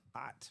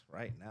hot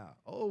right now.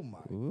 Oh my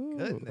Ooh,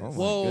 goodness. oh my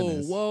Whoa,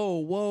 goodness.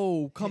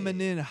 whoa,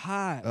 coming in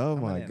hot. Oh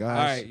Coming my in. gosh.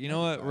 All right, you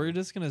know what? Everybody. We're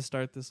just gonna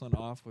start this one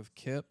off with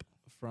Kip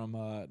from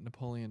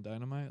Napoleon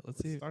Dynamite.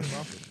 Let's see. Starting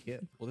off with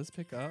Kip. Will this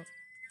pick up?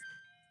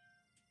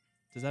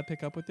 Does that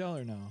pick up with y'all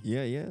or no?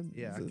 Yeah, yeah.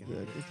 Yeah, I It's can a-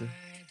 hear it's a-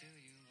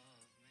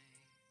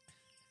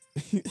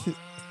 Why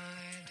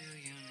do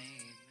you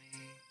need me?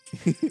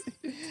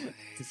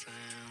 Always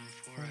and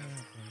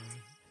forever.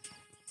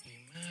 We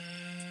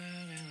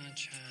met in a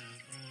chat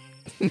room.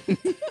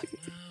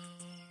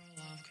 Now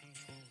love can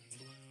fully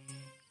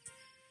bloom.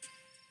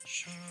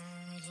 Sure,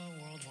 the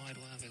World Wide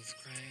Web is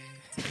great.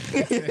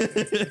 But you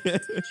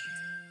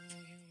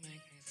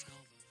make me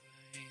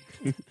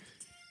salivate.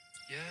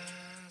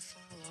 Yes, I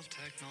love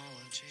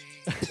technology.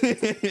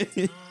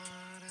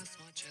 Not as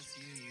much as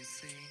you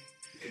see.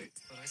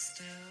 But I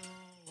still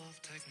love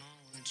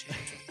technology.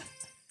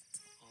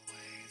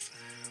 Always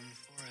and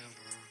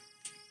forever.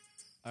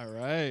 All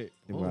right.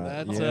 Wow.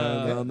 That's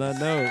Yeah, on that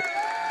note.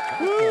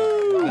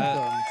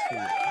 Welcome to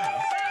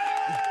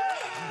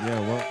Yeah,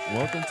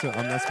 welcome to.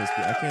 I'm not supposed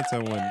to. I can't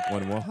tell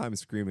when Wilhelm's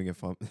screaming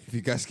if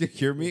you guys can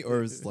hear me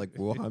or it's like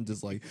Wilhelm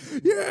just like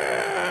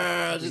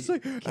yeah, just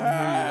like Can hear you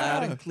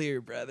loud ah. and clear,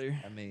 brother.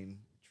 I mean,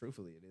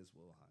 truthfully, it is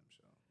Wilhelm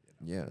show.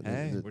 Yeah,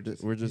 Hey, we're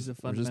just we're he's a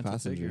just fundamental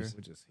passengers.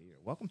 We're just here.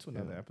 Welcome to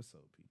another Yeah.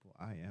 episode, people.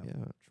 I am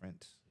Yeah.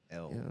 Trent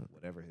L. Yeah.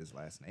 Whatever his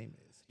last name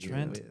is. Here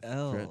Trent with-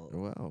 L.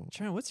 Wow.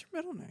 Trent, what's your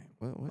middle name?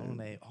 What? Full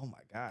name. Oh my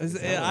God. Is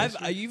Is it- that I've,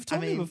 what you've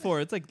told me mean, before.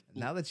 It's like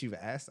Now that you've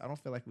asked, I don't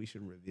feel like we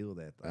should reveal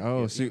that. Like,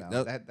 Oh, you shoot,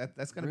 know, that-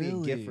 that's gonna be a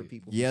gift for Really?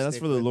 people. who Yeah, that's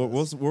stick for the with Lord.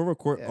 us. We'll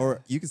record, Yeah.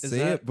 or you can Is say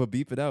that- it, but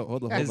beep it out.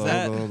 Hold on, Is hold on,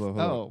 that- hold on, hold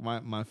on. Oh,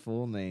 my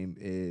full name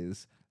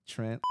is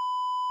Trent.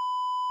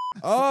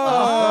 Oh,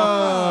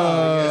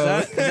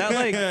 is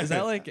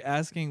that like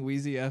asking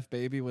Wheezy F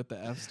baby what the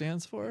F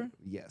stands for?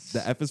 Yes.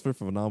 the F is for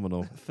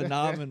phenomenal.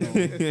 Phenomenal.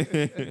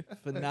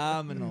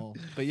 Phenomenal.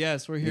 But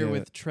yes, we're here Yeah.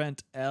 with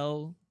Trent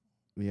L.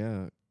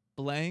 Yeah,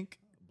 Blank.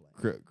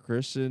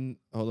 Christian.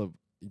 Hold up,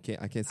 you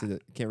can't. I can't say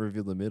that. Can't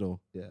reveal the middle.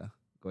 Yeah.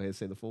 Go ahead and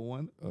say the full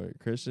one. All right,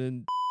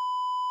 Christian.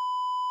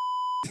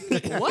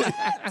 What?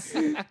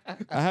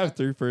 I have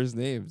 3 first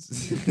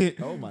names.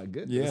 Oh my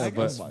goodness. Yeah, Oh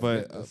but my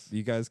but goodness.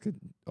 you guys could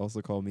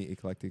also call me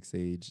Eclectic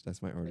Sage.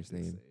 That's my artist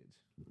name.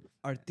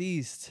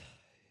 Artiste.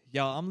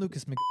 Yo, I'm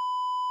Lucas Mc.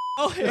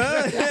 Oh,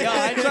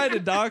 yeah, I tried to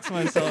dox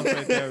myself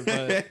right there,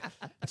 but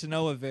to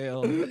no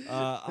avail.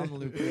 I'm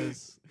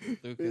Lucas.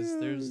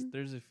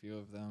 There's a few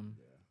of them.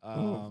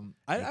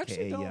 I actually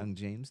AKA don't. Young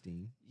James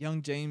Dean.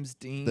 Young James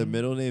Dean. The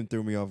middle name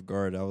threw me off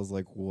guard. I was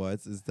like, "What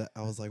is that?"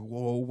 I was like,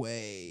 "Whoa,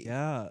 way!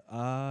 Yeah.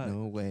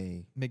 No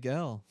way!"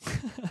 Miguel.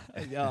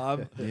 Yeah.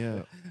 I'm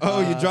Yeah.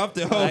 Oh, you dropped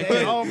it. I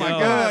could- Oh my yo,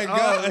 God.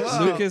 gosh.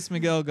 wow. Lucas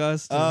Miguel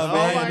Gustin. Oh,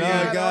 man, man,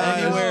 oh, no, God.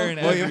 Anywhere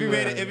and Well,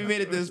 everywhere. if you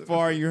made it this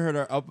far, and you heard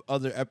our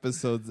other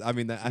episodes. I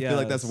mean, I feel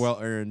like that's Yes. well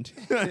earned.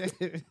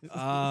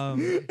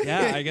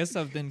 Yeah, I guess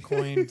I've been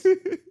coined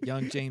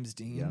Young James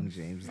Dean. Young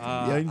James Dean.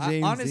 Young I-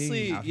 James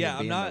honestly, Dean. Out here yeah, I'm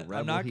being the not. I'm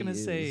rebel not he gonna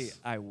say is.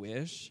 I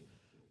wish,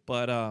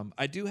 but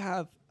I do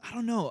have. I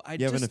don't know. I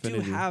You have an just do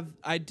affinity. have.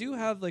 I do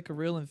have like a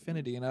real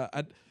infinity, and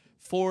I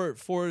for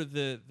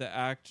the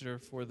actor,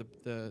 for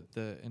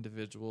the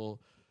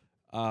individual.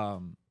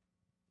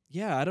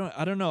 Yeah, I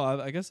don't know.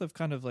 I guess I've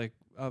kind of like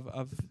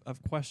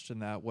I've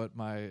questioned that, what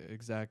my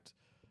exact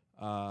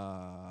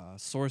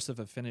source of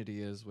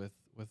affinity is with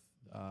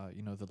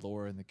the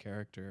lore and the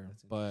character,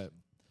 but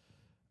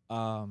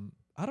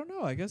I don't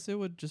know. I guess it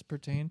would just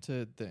pertain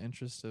to the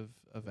interest of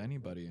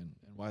anybody and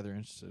why they're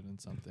interested in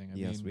something. I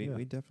Yes, mean,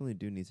 we definitely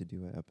do need to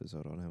do an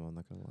episode on him. I'm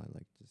not gonna lie,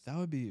 like just that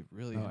would be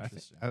really No,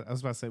 interesting. I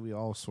was about to say we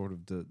all sort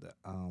of do,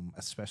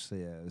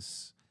 especially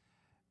as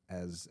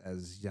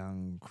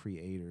young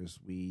creators,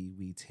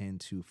 we tend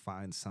to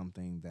find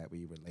something that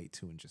we relate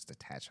to and just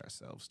attach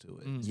ourselves to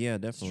it. yeah,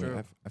 definitely.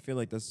 true. I feel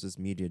like that's just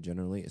media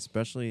generally,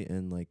 especially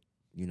in like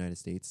United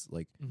States.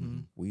 Like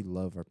Mhm. we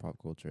love our pop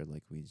culture.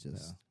 Like we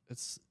just Yeah.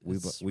 It's we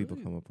really-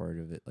 become a part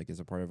of it. Like it's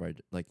a part of our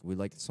like we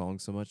like the song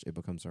so much it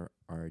becomes our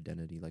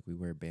identity. Like we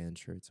wear band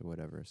shirts or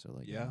whatever. So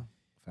like yeah.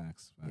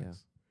 Facts. Yeah.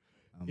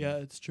 Yeah,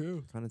 it's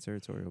true. kind of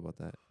territorial about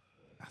that.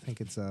 I think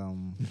it's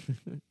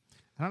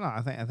I don't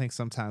know. I think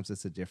sometimes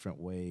it's a different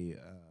way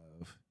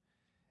of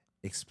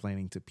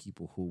explaining to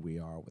people who we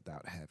are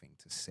without having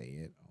to say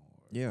it,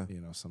 or Yeah.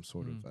 some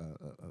sort of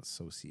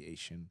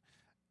association.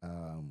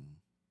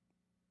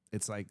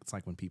 It's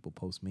like when people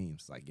post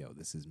memes, like, "Yo,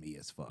 this is me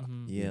as fuck."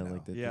 Mhm. Yeah, know.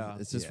 like Yeah.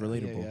 it's just Yeah.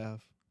 relatable. Yeah,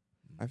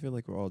 I feel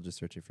like we're all just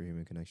searching for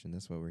human connection.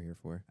 That's what we're here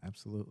for.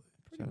 Absolutely.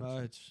 pretty Shout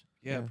out. much.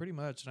 Yeah, Yeah. pretty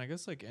much. And I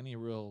guess like any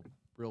real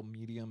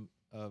medium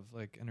of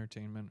like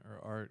entertainment or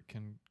art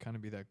can kind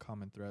of be that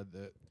common thread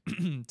that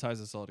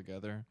ties us all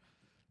together.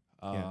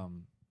 Yeah.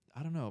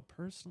 I don't know.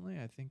 Personally,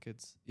 I think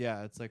it's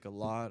like a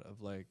lot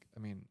of like, I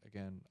mean,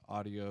 again,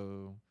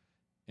 audio,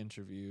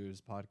 interviews,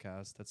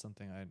 podcasts. That's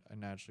something I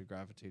naturally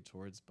gravitate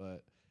towards.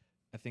 But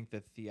I think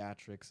the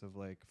theatrics of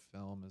like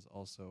film is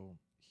also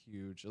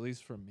huge, at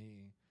least for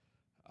me.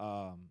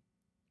 Yeah,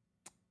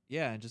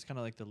 and just kind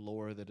of like the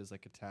lore that is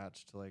like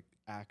attached to like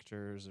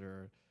actors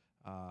or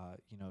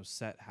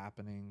set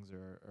happenings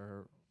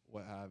or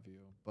what have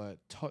you. But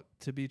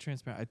to be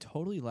transparent, I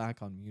totally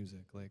lack on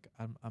music. Like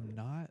I'm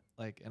not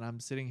like, and I'm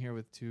sitting here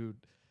with two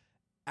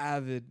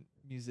avid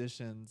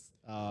musicians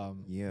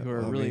Yeah, who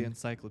are I really mean,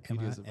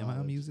 encyclopedias of Am I a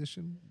knowledge.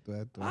 musician?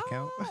 Do I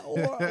count?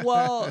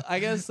 Well, I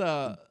guess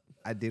I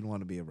did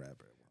want to be a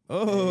rapper.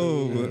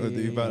 Oh, Hey.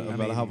 you about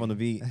I to hop on the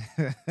beat.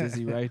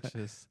 Dizzy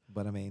Righteous.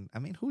 But I mean,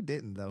 who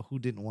didn't though? Who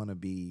didn't want to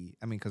be?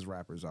 I mean, because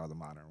rappers are the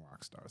modern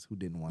rock stars. Who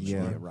didn't want to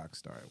Yeah. be a rock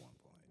star at one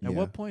point? At Yeah.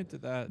 what point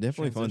did that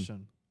Definitely fun.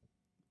 transition?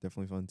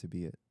 Definitely fun to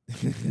be it.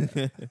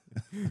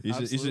 you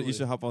Absolutely.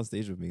 should hop on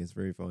stage with me. It's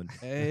very fun.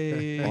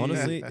 Hey,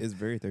 Honestly, it's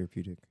very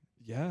therapeutic.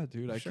 yeah,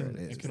 dude, Sure it I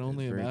is. can It's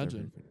only very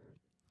imagine.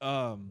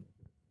 therapeutic.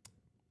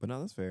 But no,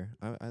 that's fair.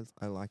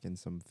 I lack in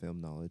some film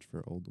knowledge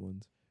for old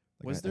ones.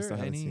 Like Was I there still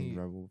haven't any- seen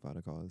Rebel Without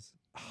a Cause.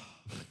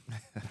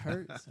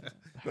 Hurts,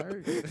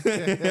 hurts.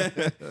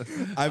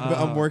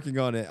 I'm working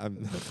on it.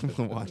 I'm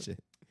gonna watch it.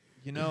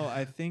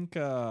 I think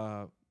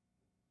I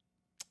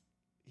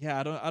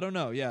don't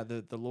know. Yeah,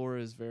 the lore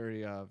is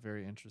very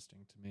very interesting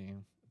to me.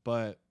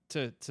 But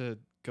to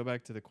go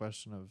back to the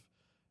question of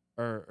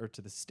or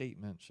to the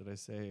statement, should I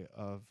say,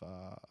 of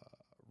a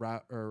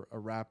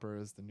rapper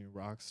is the new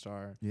rock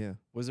star. Yeah,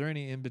 Was there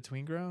any in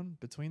between ground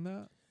between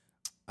that?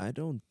 I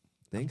don't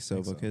think don't so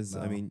think so, because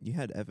I no. mean you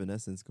had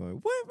Evanescence going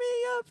 "Wake me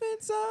up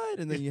inside,"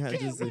 and then you had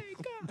just like,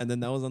 and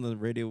then that was on the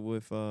radio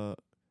with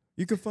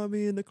 "You can find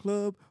me in the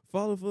club,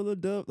 follow full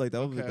of dub." Like that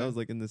Okay. was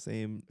like in the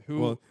same.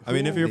 Who- I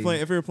mean, if who-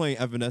 you're playing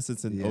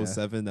Evanescence in Yeah.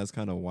 07, that's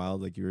kind of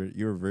wild. Like you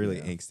were really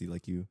Yeah. angsty,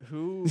 like you.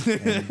 Who?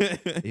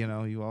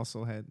 You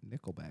also had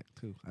Nickelback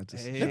too. I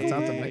just Hey. shouts out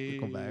to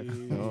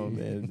Nickelback. Oh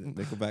man,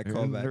 Nickelback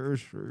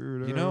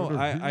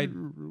callback. I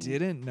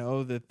didn't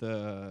know that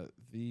the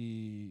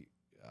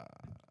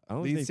I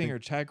don't lead think singer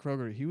Chad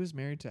Kroeger, he was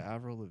married to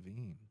Avril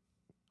Lavigne.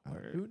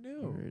 Who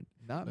knew? Word.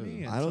 Not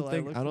me. I until don't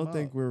think looked I don't him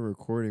think up. we're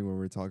recording when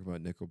we're talking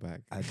about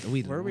Nickelback.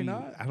 Were we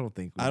not? I don't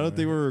think. I don't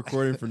think we're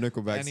recording for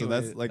Nickelback, so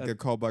that's Anyway, like a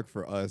callback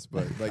for us.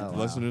 But like Oh, wow.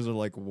 listeners are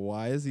like,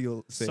 why is he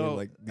saying So-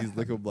 like these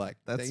Nickelback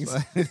That's things?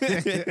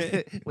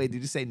 Wait,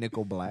 did you say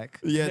Nickel Black?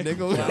 Yeah,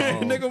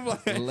 Nickelback.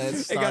 Nickelback.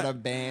 Let's It start got- a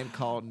band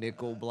called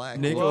Nickel Black.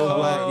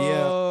 Nickelback.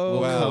 Yeah,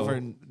 We'll wow. cover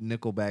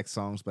Nickelback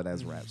songs, but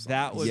as rap songs.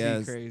 That would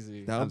Yes. be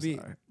crazy. That would I'm be.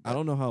 sorry. I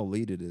don't know how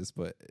late it is,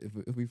 but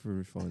it'll be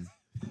pretty fun.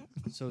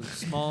 So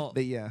small.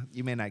 But yeah,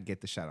 you may not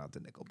get the shout out to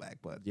Nickelback,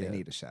 but Yeah. they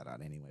need a shout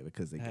out anyway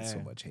because they get so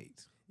Hey. much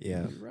hate.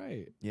 Yeah, You're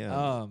right.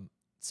 yeah.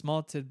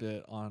 Small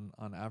tidbit on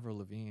Avril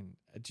Lavigne.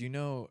 Do you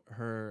know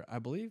her? I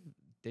believe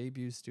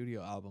debut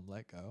studio album,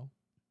 Let Go.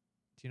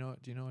 Do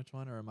you know which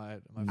one, or am I?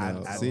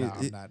 No. I, See,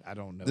 I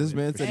don't know. This it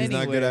man for said he's sure.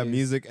 not good at Anyways.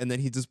 music, and then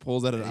he just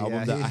pulls out an Yeah,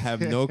 album that he- I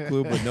have no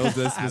clue, but knows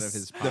this out of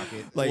his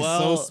pocket. like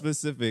Well, so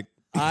specific.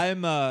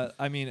 I'm.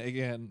 I mean,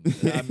 again,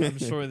 I'm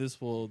sure this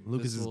will.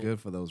 Lucas this is will- good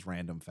for those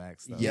random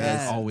facts. Though.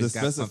 Yes, He's always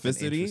the got something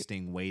specificity.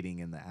 interesting waiting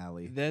in the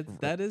alley.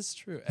 That is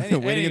true.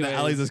 Waiting in the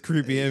alley is this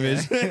creepy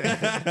image.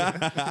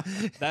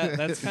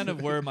 That's kind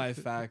of where my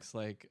facts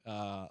like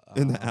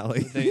In the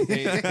alley.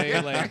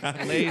 they like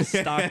lay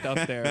stocked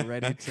up there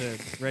ready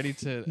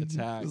to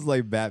attack. It's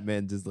like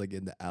Batman just like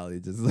in the alley,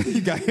 just like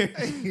you got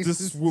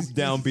just swoop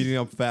down, beating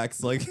up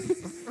facts. Like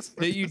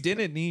That you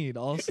didn't need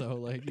also,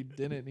 like you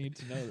didn't need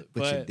to know that.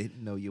 but you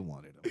didn't know you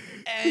wanted them.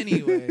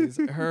 Anyways,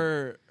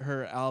 her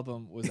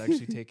album was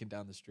actually taken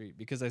down the street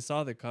because I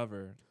saw the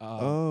cover.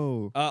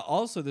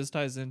 Also, this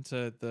ties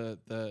into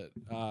the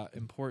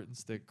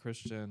importance that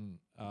Christian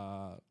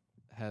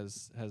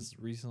has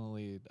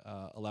recently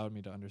allowed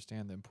me to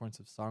understand the importance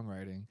of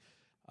songwriting.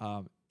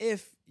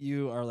 If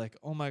you are like,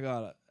 oh my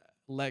God,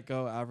 Let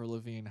Go, Avril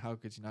Lavigne, how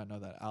could you not know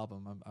that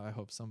album? I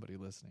hope somebody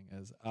listening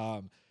is.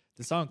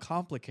 The song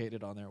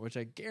Complicated on there, which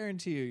I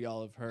guarantee you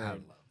y'all have heard. I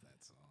love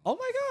that song. Oh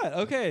my God.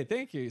 Okay,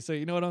 thank you. So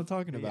you know what I'm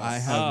talking about. I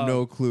have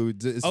no clue.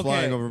 It's okay.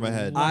 flying over my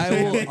head.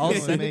 I'll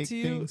send Make it to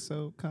you. things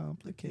so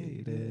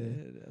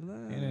complicated.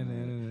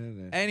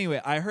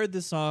 Anyway, I heard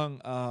this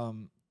song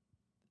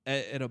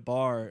at a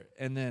bar,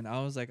 and then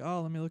I was like,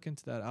 oh, let me look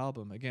into that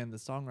album. Again, the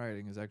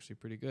songwriting is actually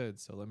pretty good,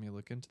 so let me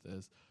look into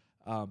this.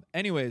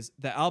 Anyways,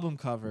 the album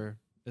cover,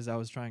 as I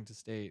was trying to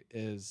state,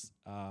 is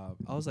I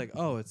was like,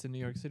 oh, it's in New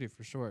York City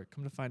for sure.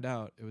 Come to find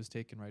out, it was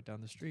taken right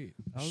down the street.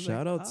 I was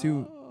Shout like, out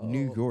to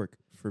New oh. York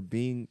for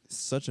being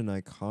such an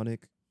iconic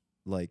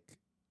like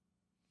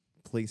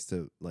place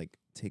to like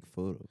take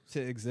photos.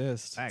 To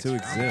exist. To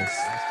exist.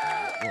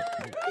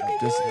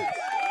 Just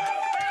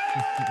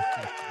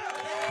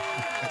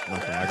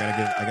okay,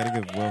 I gotta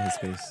give Will his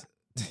space.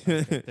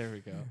 There we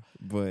go.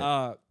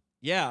 But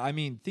Yeah, I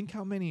mean, think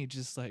how many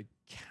just like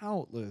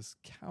countless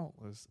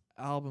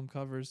album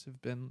covers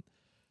have been.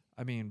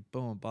 I mean,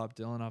 boom, Bob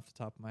Dylan off the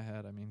top of my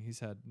head. I mean, he's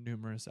had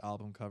numerous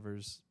album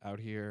covers out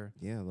here.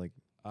 yeah, like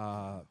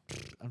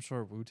I'm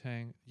sure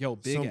Wu-Tang. Yo,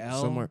 Big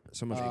L.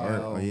 so much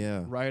art. Oh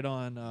yeah, Right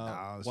on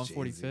Oh,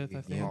 145th,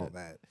 I think. All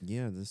that.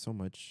 yeah. There's so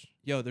much.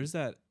 Yo, there's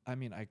that, I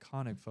mean,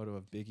 iconic photo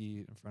of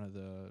Biggie in front of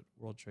the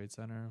World Trade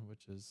Center,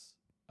 which is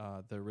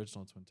the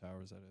original Twin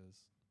Towers, that is.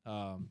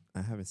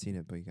 I haven't seen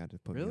it, but you got to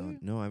put me Really? on.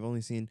 No, I've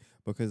only seen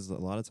because a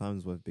lot of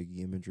times with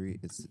Biggie imagery,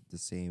 it's the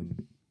same.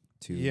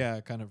 To yeah,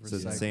 kind of so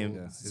it's the recycled. same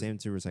Yeah. same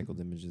two recycled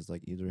images,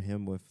 like either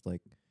him with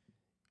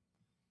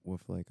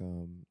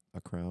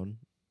a crown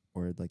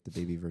or like the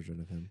baby version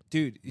of him.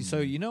 Dude,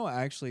 so Mm. you know,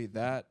 actually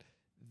that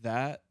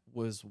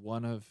was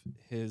one of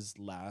his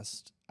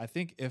last, I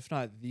think, if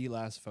not the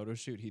last photo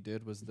shoot he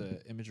did, was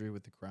the imagery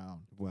with the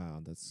crown.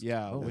 Wow, that's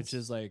Yeah, Oh. which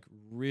is like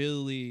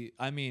really,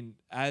 I mean,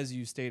 as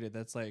you stated,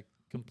 that's like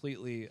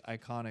completely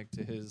iconic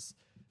to his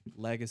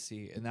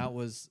legacy, and that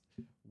was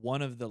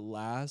one of the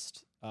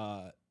last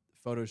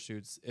photo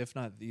shoots, if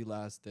not the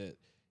last, that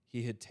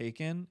he had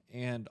taken.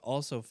 And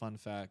also, fun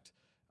fact,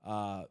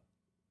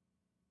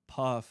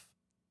 Puff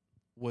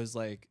was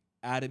like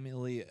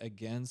adamantly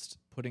against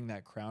putting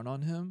that crown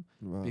on him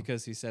wow.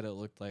 because he said it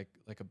looked like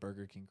a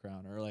Burger King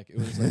crown, or like it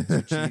was like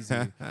too cheesy.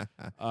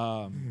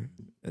 And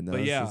But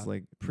that's yeah, just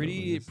like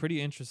Pretty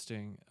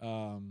interesting.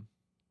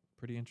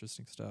 Pretty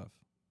interesting stuff.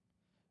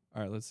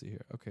 All right, let's see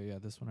here. Okay, yeah,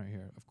 this one right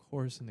here. Of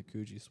course, in the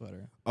Coogee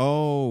sweater.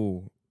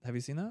 Oh, Have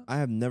you seen that? I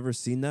have never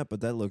seen that, but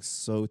that looks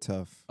so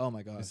tough. Oh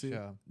my gosh, see it?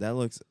 yeah. That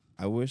looks.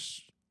 I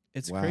wish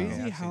It's Wow. crazy Yeah, I've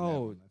seen that how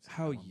one. I've seen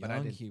how that one, but I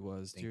young didn't he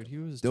was, think dude. of He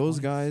was those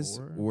guys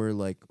 24. were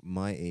like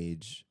my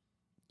age,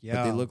 Yeah,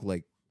 but they look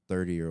like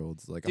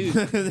 30-year-olds. Like Dude,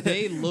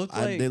 they look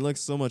like they look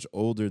so much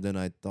older than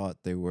I thought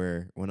they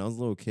were. When I was a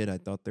little kid, I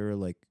thought they were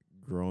like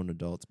grown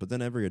adults, but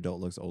then every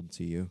adult looks old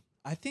to you.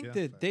 I think Yeah,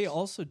 that they facts.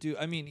 also do.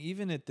 I mean,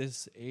 even at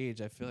this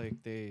age, I feel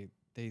like they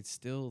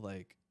still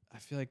like. I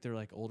feel like they're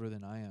like older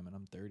than I am, and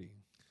I'm 30.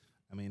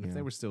 I mean, Yeah. if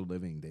they were still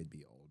living, they'd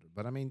be older.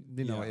 But I mean,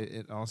 you know, Yeah.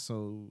 it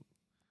also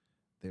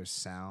their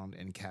sound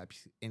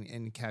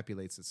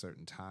encapsulates a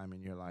certain time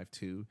in your life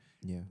too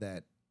Yeah.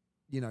 that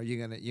you know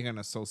you're gonna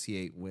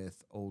associate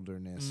with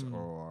olderness Mm.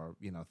 or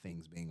you know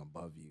things being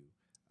above you.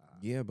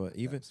 Yeah, but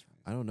even That's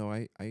right. I don't know.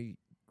 I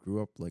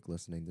grew up like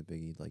listening to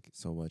Biggie like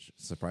so much.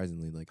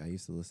 Surprisingly, like I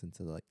used to listen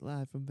to like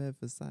Live from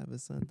Bedford, Side by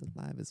Sun, the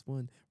Live is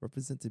One,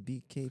 represent to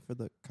BK for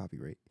the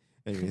copyright.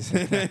 Anyways,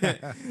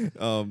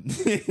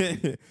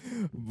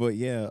 but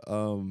yeah,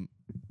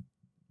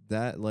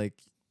 that like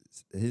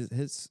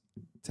his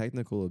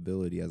technical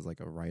ability as like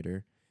a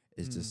writer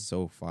is just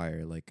so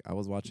fire. Like I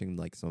was watching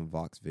like some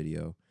Vox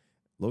video.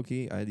 Low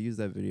key, I'd use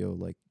that video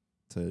like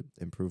to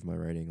improve my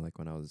writing like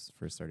when I was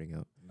first starting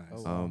out. Nice.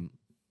 Oh, wow.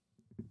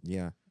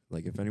 Yeah,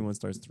 like if anyone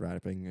starts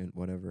rapping and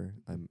whatever,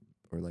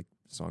 or like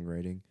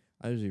songwriting,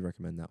 I usually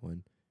recommend that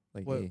one.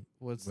 Like, hey,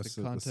 What's what's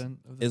the the- what's- content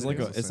of the it's like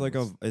video?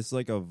 it's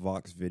like a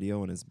Vox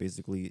video, and it's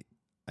basically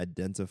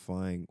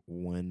identifying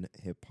when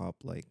hip hop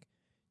like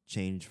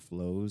change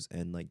flows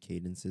and like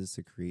cadences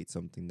to create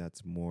something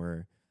that's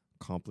more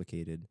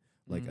complicated.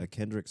 Like Mm. a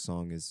Kendrick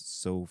song is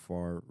so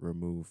far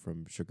removed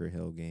from Sugar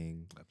Hill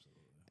Gang,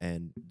 Absolutely.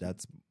 and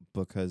that's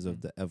because of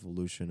Mm. the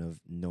evolution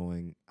of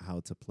knowing how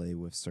to play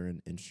with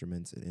certain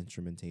instruments and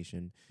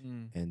instrumentation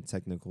Mm. and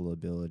technical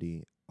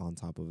ability on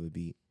top of a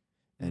beat,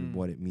 and Mm.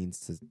 what it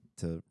means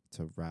to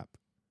rap.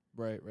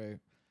 Right.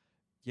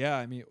 Yeah,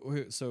 I mean,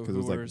 so Because who it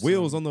was were like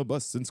wheels some- on the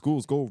bus and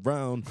schools go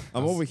round.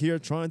 I'm over here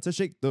trying to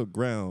shake the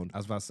ground. I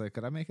was about to say,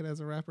 could I make it as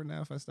a rapper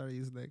now if I started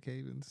using that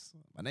cadence?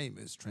 My name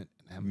is Trent.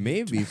 And I'm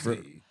Maybe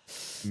Trent.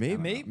 for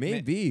maybe May-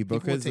 maybe People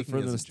would because take for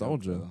me the as a joke,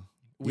 nostalgia. though.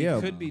 we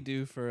yeah, could be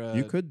due for a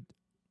You could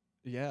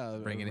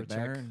Bringing a it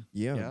back. return.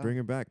 yeah, bring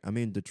it back. I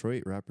mean,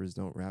 Detroit rappers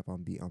don't rap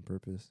on beat on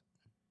purpose.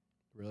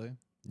 Really?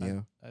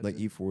 Yeah, I like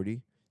did-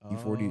 E40,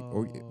 E40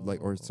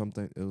 or Oh.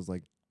 something. It was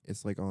like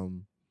it's like I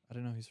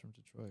didn't know he's from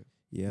Detroit.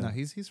 yeah. No,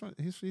 he's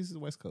the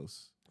West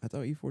Coast. I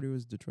thought E40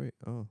 was Detroit.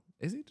 Oh,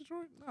 Is he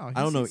Detroit? No,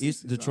 I don't know. he's-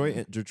 East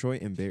Detroit,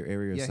 Detroit and Bay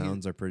Area Yeah, he-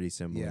 sounds are pretty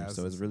similar, Yeah, I was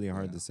so it's just- really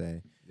hard yeah. to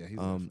say. Yeah, he's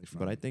definitely from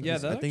But I think Yeah,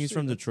 he's, that I think he's actually-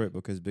 from that's- Detroit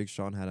because Big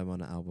Sean had him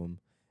on an album,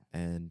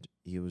 and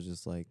he was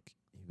just like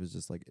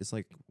it's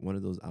like one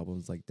of those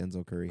albums like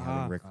Denzel Curry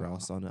having Rick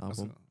Ross on the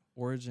album.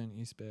 Origin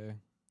East Bay.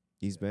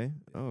 East Bay.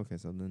 Oh, okay.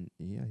 So then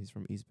yeah, he's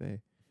from East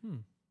Bay. Hmm.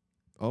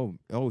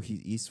 Oh,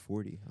 he's East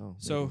 40. Oh,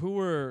 So maybe.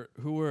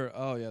 who were?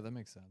 Oh yeah, that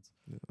makes sense.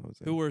 Yeah, I was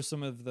Who were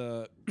some of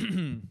the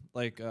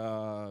like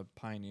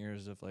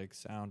pioneers of like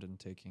sound and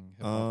taking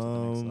hip hop to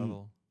the next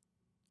level?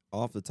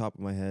 off the top of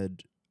my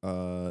head,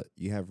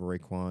 you have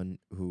Raekwon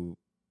who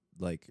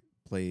like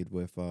played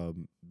with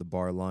the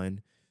bar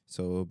line.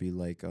 So it'll be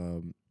like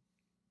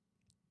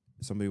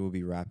somebody will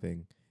be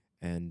rapping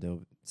and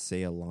they'll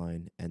say a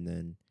line and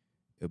then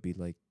it'll be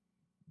like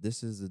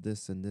this is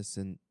this and this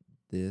and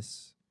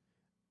this,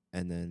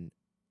 and then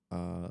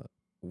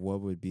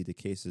what would be the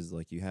cases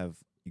like you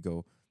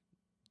go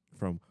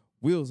from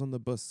wheels on the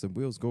bus and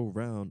wheels go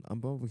round.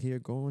 I'm over here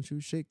going to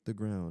shake the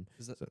ground.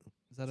 Is that So-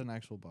 is that an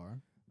actual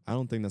bar? I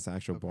don't think that's an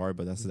actual Okay. bar,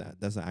 but that's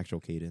an actual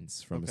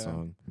cadence from Okay. a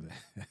song.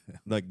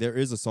 Like there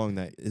is a song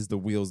that is the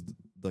wheels,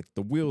 like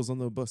the wheels on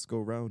the bus go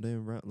round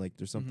and round. Like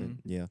there's something,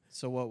 yeah.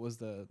 So what was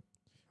the?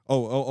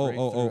 Oh.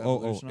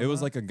 evolution It of was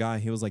that? like a guy.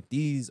 He was like,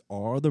 "These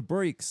are the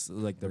brakes."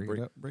 Like the Break brake.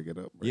 it up, break it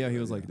up. Yeah, he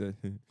was like the.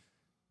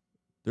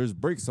 there's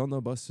brakes on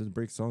the bus and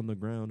brakes on the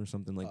ground or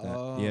something like that.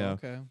 Oh, Yeah.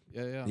 okay.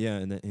 Yeah. Yeah,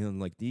 and then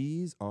like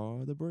these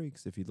are the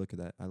brakes. If you look at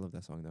that, I love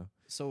that song though.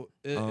 So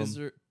Um,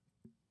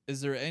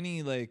 is there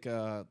any like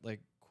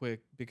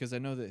quick, because I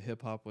know that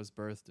hip hop was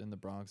birthed in the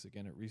Bronx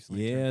again. It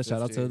recently Yeah, turned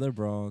shout out 50. to the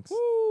Bronx.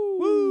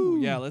 Woo!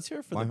 Yeah, let's hear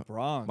it for My- the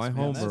Bronx. my man.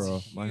 home That's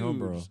borough, my home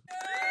borough. huge.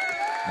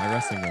 My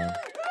wrestling ground.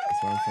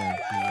 That's where I'm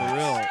from. For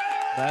real.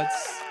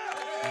 That's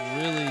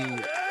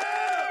really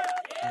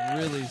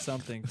really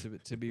something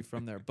to be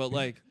from there. But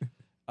like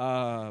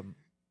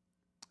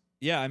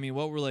yeah, I mean,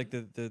 what were like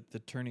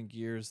the turning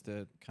gears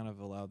that kind of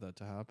allowed that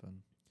to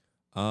happen?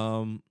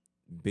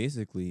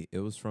 Basically it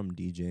was from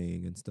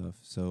DJing and stuff.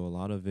 So a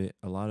lot of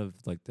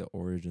like the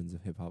origins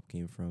of hip hop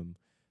came from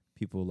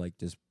people like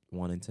just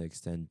wanting to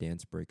extend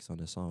dance breaks on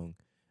a song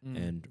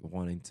and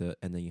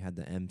then you had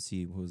the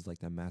MC who was like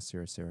the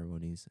master of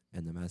ceremonies,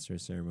 and the master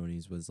of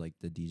ceremonies was like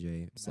the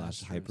DJ /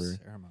 Master of hyper.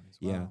 ceremonies.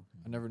 Yeah. Wow.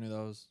 I never knew that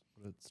was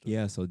what it stood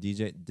Yeah, for. so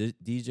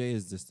DJ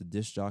is just the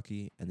disc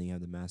jockey, and then you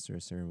have the master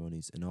of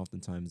ceremonies, and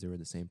oftentimes they were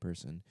the same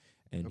person.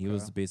 And he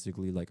was Okay.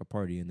 basically like a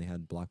party, and they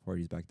had block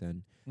parties back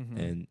then, Mhm.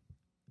 and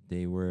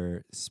they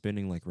were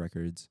spinning like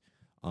records,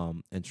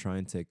 and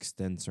trying to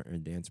extend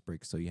certain dance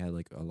breaks. So you had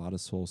like a lot of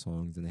soul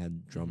songs, and they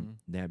had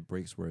they had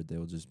breaks where they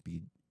will just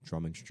be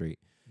drumming straight,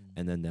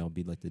 and then there'll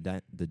be like the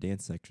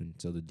dance section.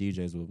 So the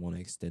DJs would want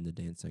to extend the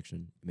dance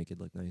section, make it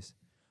look nice.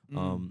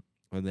 And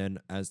then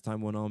as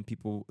time went on,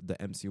 the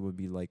MC would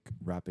be like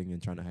rapping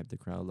and trying to hype the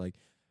crowd. Like,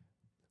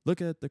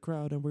 look at the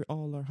crowd and we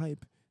all are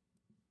hype.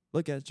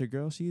 Look at your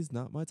girl, she's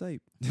not my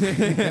type.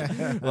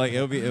 Like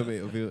it'll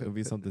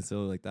be something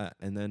silly like that.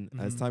 And then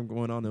as time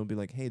going on, it'll be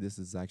like, hey, this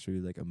is actually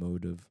like a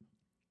mode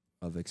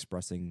of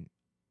expressing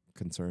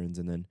concerns.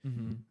 And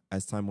then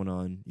as time went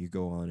on, you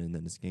go on, and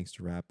then it's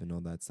gangster rap and all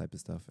that type of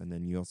stuff. And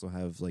then you also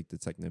have like the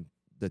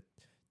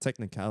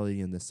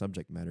technicality and the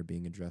subject matter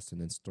being addressed, and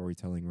then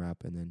storytelling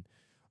rap, and then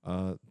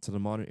to the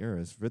modern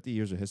era. It's 50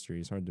 years of history.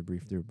 It's hard to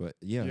brief through, but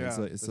yeah, that's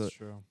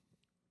true.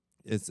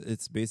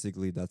 it's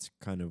basically that's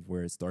kind of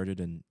where it started,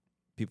 and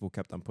people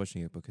kept on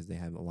pushing it because they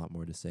had a lot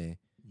more to say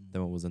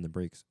than what was in the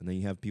breaks. And then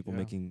you have people Yeah.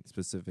 making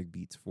specific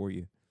beats for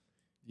you.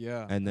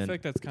 Yeah. And I then- feel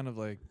like that's kind of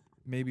like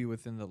maybe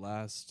within the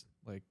last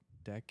like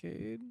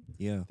decade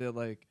Yeah. that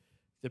like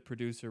the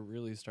producer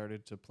really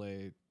started to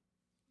play,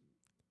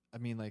 I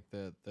mean, like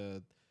the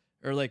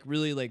or like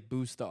really like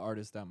boost the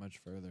artist that much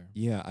further.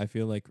 Yeah, I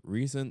feel like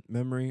recent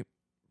memory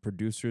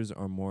producers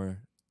are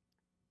more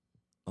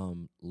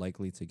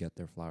likely to get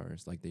their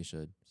flowers like they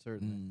should,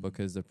 Certainly.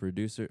 because the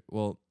producer,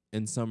 well,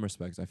 in some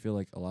respects, I feel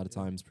like a lot of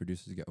times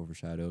producers get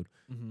overshadowed,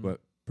 but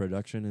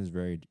production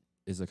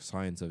is a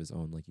science of its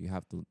own. Like you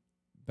have to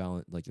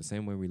balance, like the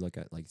same way we look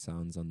at like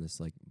sounds on this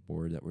like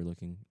board that we're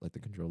looking, like the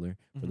controller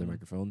for the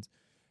microphones.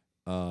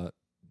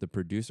 The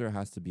producer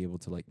has to be able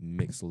to like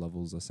mix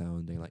levels of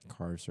sound and like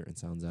carve certain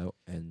sounds out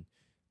and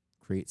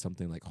create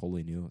something like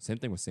wholly new. Same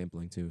thing with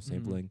sampling too.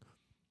 Sampling,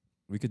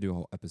 we could do a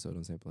whole episode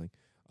on sampling.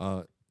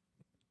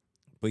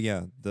 But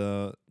yeah,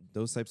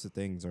 those types of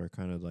things are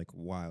kind of like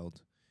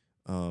wild,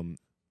 and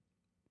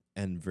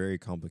very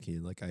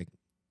complicated. Like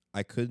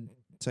I could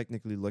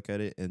technically look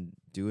at it and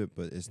do it,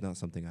 but it's not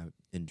something I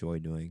enjoy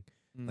doing.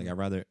 Like I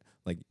rather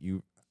like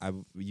you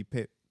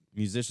pay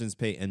musicians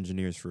pay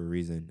engineers for a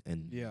reason,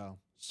 and yeah.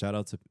 shout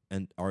out to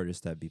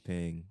artists that be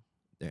paying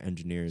their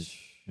engineers.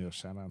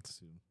 Shout out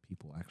to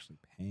people actually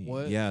paying.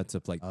 What? Yeah,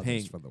 to like others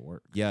paying for the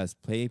work. Yes,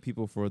 pay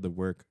people for the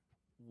work.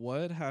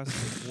 What has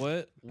to,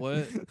 what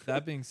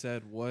that being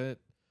said, what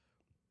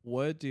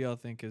do y'all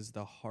think is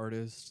the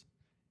hardest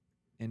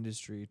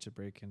industry to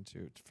break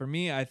into? For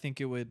me, I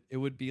think it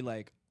would be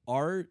like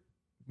art,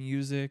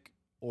 music,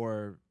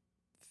 or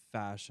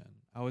fashion.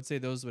 I would say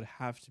those would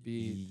have to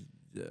be,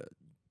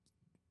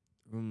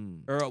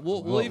 or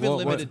we'll even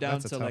limit it down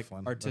that's a to tough like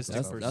one. artistic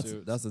That's a tough one.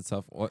 pursuits. That's a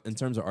tough one. In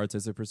terms of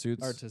artistic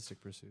pursuits.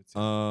 Artistic pursuits.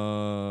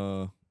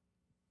 I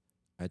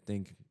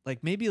think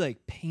Like maybe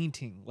like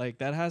painting. Like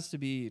that has to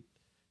be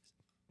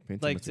painting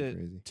like must be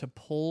crazy. to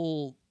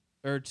pull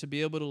or to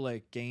be able to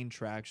like gain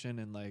traction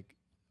and like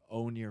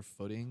own your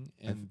footing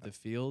in the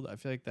field. I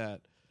feel like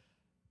that,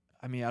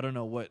 I mean, I don't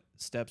know what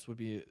steps would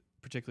be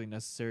particularly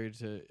necessary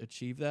to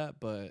achieve that,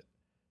 but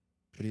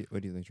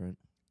What do you think, Trent?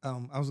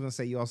 I was gonna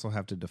say you also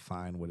have to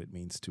define what it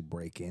means to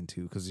break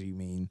into, because do you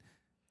mean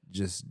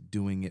just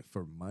doing it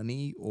for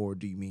money, or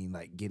do you mean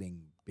like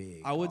getting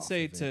big? I would off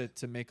say of it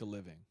to make a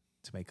living.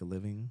 to make a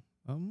living.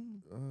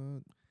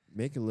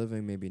 Make a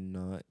living, maybe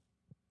not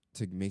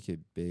to make it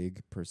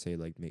big per se.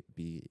 Like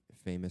be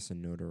famous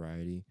and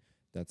notoriety.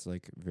 That's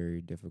like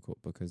very difficult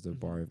because the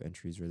bar of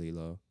entry is really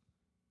low.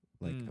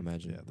 Like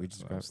imagine we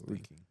just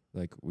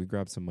we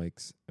grabbed some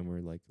mics and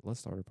we're like, let's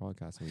start a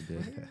podcast, and we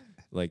did.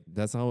 Like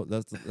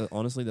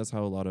honestly that's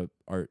how a lot of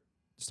art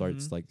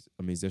starts. Like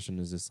a musician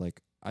is just like,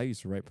 I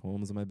used to write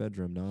poems in my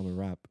bedroom, now I'm a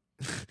rap.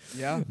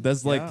 Yeah.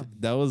 That's like Yeah.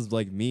 that was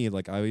like me.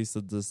 Like I used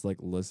to just like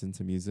listen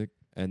to music,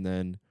 and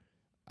then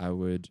I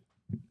would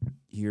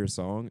hear a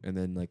song, and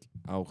then like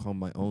I'll hum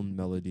my own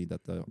melody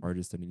that the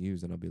artist didn't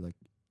use, and I'll be like,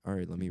 all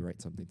right, let me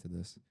write something to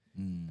this.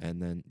 Mm.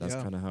 And then that's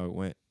Yeah. kind of how it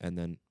went. And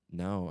then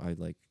now I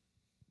like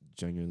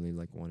genuinely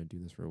like want to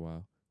do this for a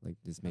while. Like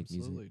just make music.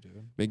 Absolutely,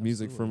 dude. Make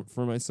music Absolutely.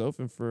 for myself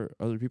and for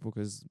other people,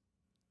 because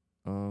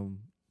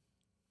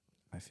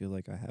I feel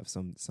like I have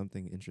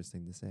something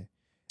interesting to say.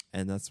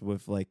 And that's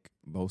with like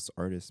most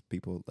artists,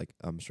 people like,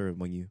 I'm sure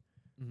when you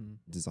Mm-hmm.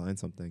 design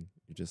something,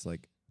 you're just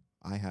like,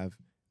 I have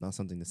not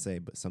something to say,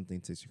 but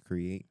something to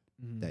create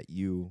Mm-hmm. that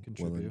you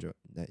Contribute.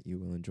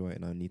 will enjoy,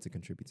 and I need to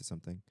contribute to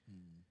something.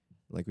 Mm.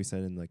 Like we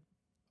said in like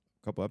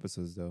a couple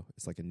episodes though,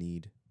 it's like a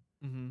need.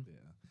 Mm-hmm. Yeah,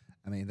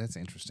 I mean that's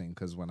interesting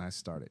because when I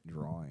started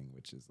drawing,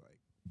 which is like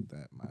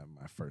that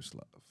my first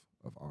love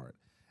of art,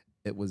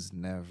 it was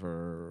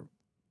never.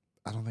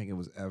 I don't think it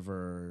was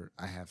ever.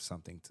 I have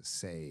something to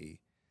say,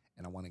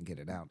 and I want to get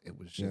it out. It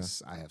was Yeah.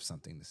 just I have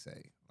something to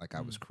say. Like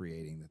I was Mm.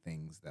 creating the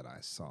things that I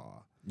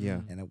saw, Yeah.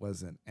 Mhm. and it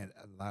wasn't. And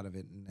a lot of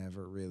it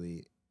never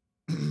really.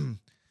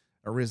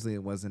 Originally,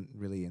 it wasn't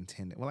really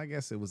intended. Well, I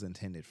guess it was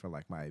intended for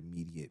like my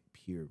immediate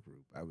peer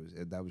group.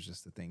 That was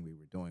just the thing we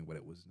were doing, but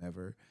it was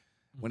never.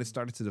 When it Mhm.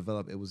 started to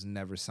develop, it was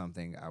never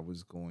something I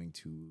was going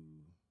to.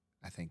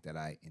 I think that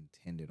I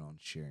intended on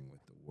sharing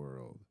with the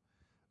world.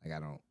 Like I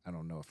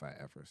don't know if I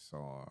ever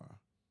saw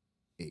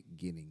it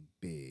getting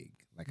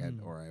big, like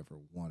Mm. or I ever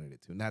wanted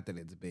it to. Not that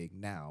it's big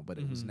now, but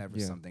it was Mhm. never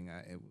Yeah. something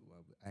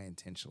I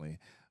intentionally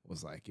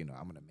was like, I'm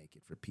gonna make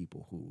it for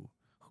people who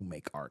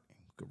make art and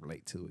who could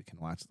relate to it, can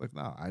watch. Like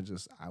no,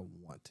 I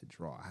want to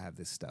draw. I have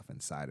this stuff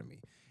inside of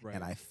me, Right.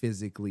 and I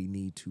physically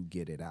need to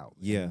get it out.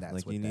 And Yeah, that's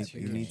like what you that need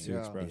to became.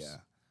 express.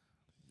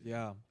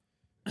 Yeah.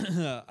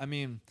 Yeah. I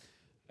mean,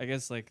 I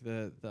guess like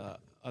the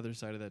other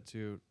side of that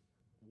too.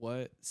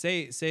 What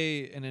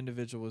say an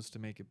individual was to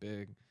make it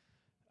big,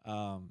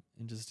 and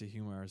just to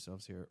humor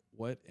ourselves here,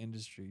 what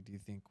industry do you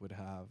think would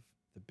have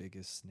the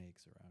biggest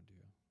snakes around you?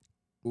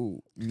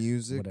 Ooh,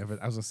 music. Whatever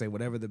I was gonna say,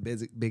 whatever the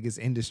biggest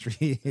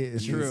industry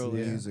is. True,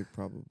 Yeah. Music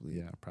probably.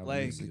 Yeah, probably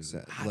Like, music.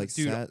 Music, Ah, like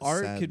dude,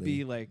 art could sadly.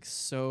 be like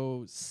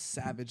so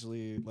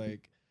savagely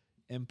like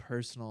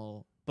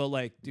impersonal, but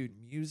like, dude,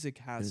 music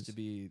has to It's-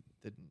 be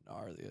the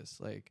gnarliest.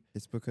 Like,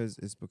 It's because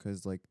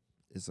like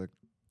it's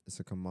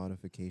a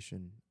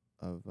commodification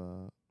of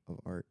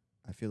art.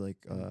 I feel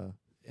like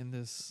in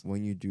this,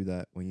 when you do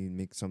that, when you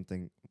make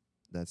something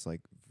that's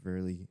like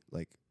really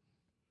like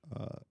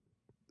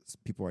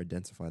people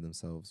identify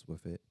themselves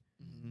with it,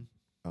 Mhm.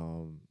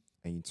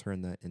 and you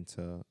turn that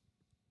into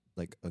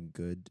like a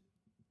good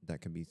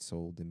that can be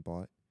sold and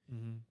bought,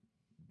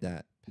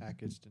 that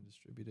packaged and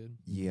distributed.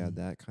 yeah, Mhm.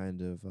 that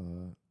kind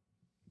of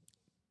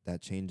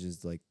that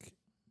changes like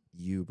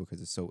you, because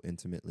it's so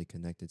intimately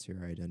connected to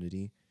your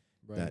identity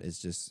Right. that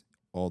it's just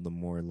all the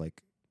more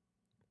like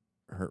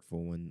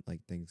hurtful when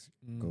like things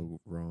go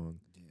wrong.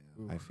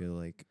 Yeah. I feel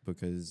like,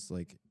 because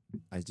like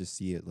I just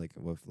see it like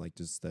with like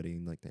just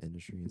studying like the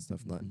industry and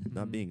stuff, not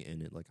Mhm. being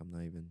in it. Like I'm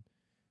not even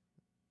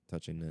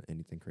touching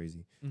anything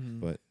crazy, Mhm.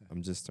 but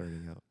I'm just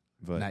starting out.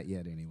 But Not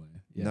yet,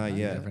 anyway. Yeah, not not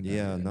yet. Never know.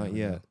 Yeah, You not never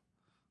yet. know.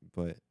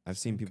 But I've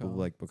seen Some people come.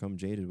 like become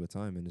jaded with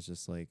time, and it's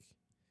just like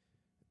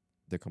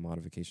the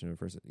commodification of a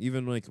person.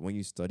 Even like when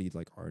you studied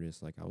like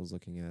artists, like I was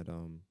looking at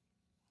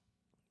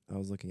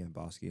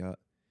Basquiat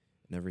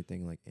and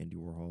everything, like Andy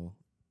Warhol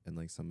and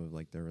like some of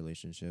like their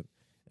relationship,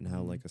 and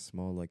how Mhm. like a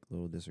small like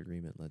little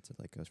disagreement led to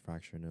like a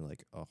fracture into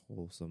like a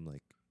wholesome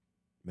like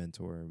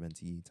mentor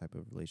mentee type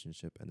of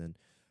relationship. And then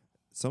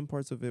some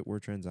parts of it were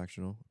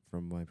transactional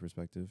from my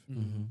perspective.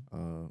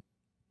 Mhm.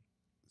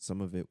 Some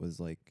of it was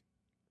like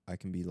I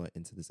can be like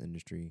into this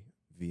industry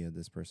via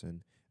this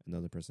person.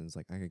 Another person's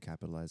like I could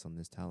capitalize on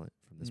this talent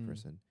from this Mm.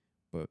 person.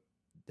 But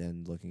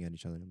then looking at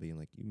each other and being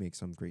like, you make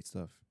some great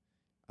stuff.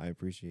 I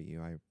appreciate you.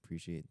 I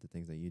appreciate the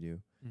things that you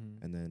do.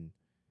 Mhm. And then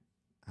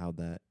how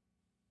that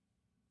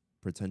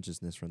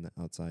pretentiousness from the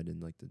outside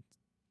and like the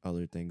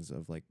other things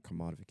of like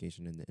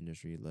commodification in the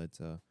industry led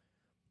to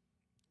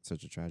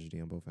such a tragedy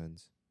on both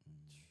ends.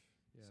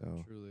 Yeah,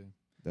 So- truly.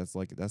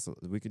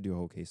 We could do a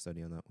whole case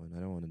study on that one.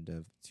 I don't want to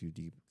dive too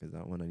deep because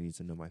that one I need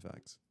to know my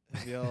facts.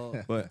 Have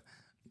y'all But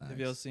have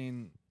y'all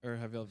seen or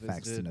have y'all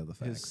Facts to visited know the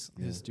facts.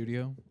 his Yeah.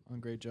 studio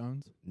on Great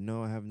Jones?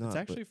 no, I have not. It's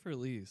but actually for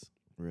lease.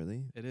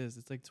 really, It is.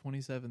 It's like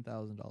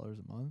 $27,000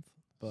 a month,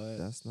 but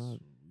that's not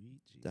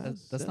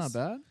that's not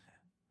bad.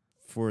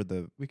 for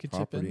the We could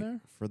property. chip in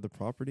there. For the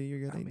property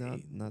you're I getting,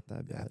 mean, not that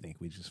I bad. think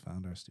we just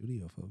found our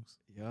studio, folks.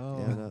 Yo,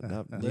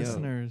 Yeah,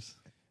 listeners.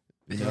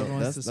 You Y'all know,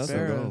 wants to that's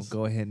spare a goal. us.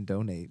 Go ahead and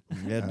donate.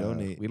 Yeah,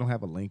 donate. We don't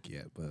have a link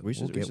yet, but We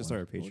should we'll get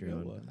start a We'll get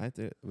Patreon. one. I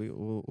think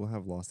we'll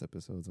have lost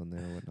episodes on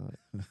there or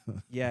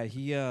whatnot. Yeah,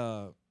 he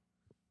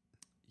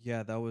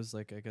yeah, that was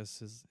like I guess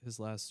his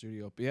last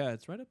studio. But yeah,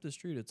 it's right up the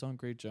street. It's on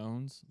Great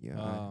Jones. Yeah,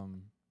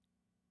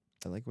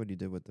 I like what he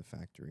did with the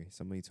factory.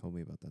 Somebody told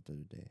me about that the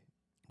other day.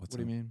 What's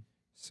what do you mean?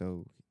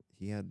 So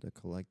he had a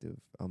collective.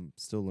 I'm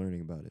still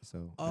learning about it.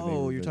 So I may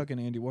Oh, you're revi- talking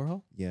Andy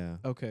Warhol? Yeah,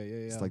 Okay, yeah,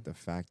 yeah. it's like the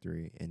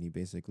factory, and he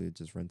basically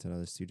just rented out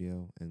a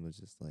studio and was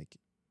just like,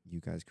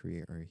 "You guys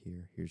create right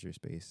here. Here's your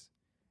space."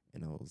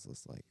 And I was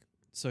just like,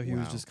 so he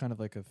was wow. just kind of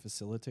like a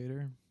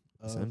facilitator.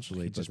 of-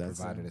 Essentially, He but just that's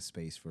provided a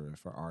space for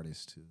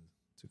artists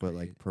to but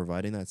like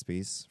providing that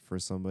space for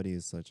somebody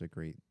is such a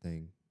great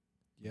thing.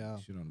 Yeah.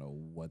 You don't know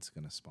what's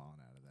gonna spawn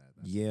out of that.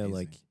 That's Yeah, amazing.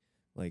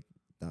 like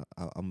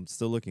I'm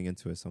still looking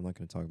into it, so I'm not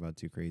going to talk about it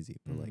too crazy.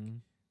 But like Mhm.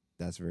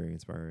 that's very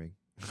inspiring.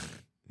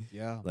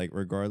 Yeah. Like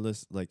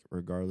regardless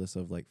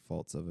of like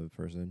faults of a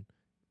person,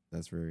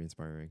 that's very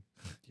inspiring.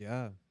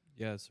 Yeah.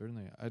 Yeah,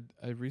 certainly.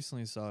 I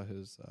recently saw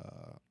his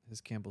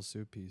Campbell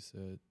soup piece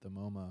at the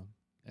MoMA,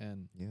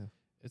 and Yeah,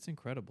 it's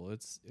incredible.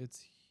 It's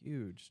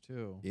huge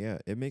too. yeah.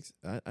 It makes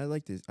I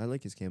like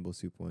his Campbell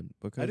soup one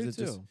because I do it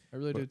too. just I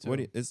really do too. what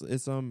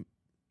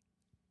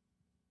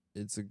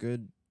it's a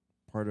good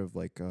part of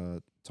like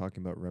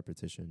talking about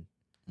repetition,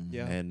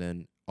 Yeah. and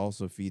then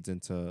also feeds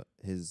into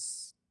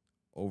his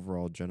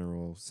overall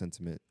general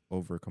sentiment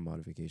over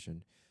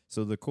commodification.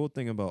 So the cool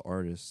thing about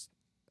artists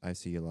I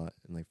see a lot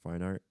in like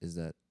fine art is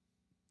that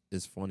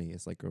it's funny.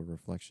 It's like a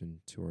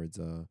reflection towards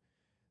the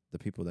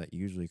people that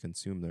usually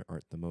consume their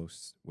art the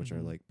most, which are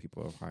Mhm. like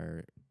people of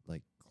higher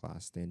like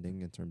class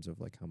standing in terms of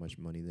like how much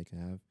money they can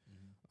have.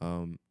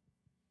 Mhm.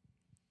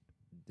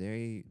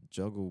 They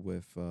juggle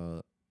with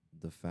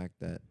the fact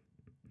that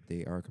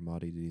they are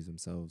commodities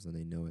themselves and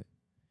they know it,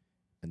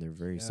 and they're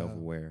very Yeah.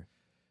 self-aware.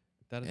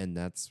 That is, And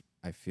that's,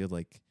 I feel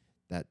like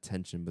that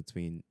tension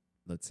between,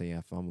 let's say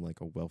if I'm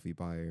like a wealthy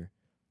buyer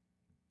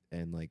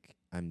and like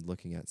I'm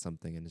looking at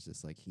something and it's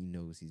just like he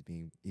knows he's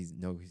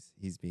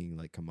being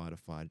like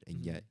commodified, and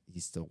Mhm. yet he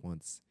still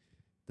wants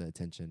the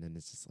attention, and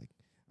it's just like,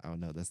 I don't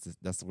know,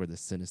 that's where the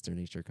sinister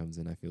nature comes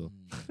in, I feel.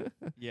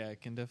 Mm. yeah,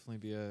 it can definitely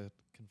be a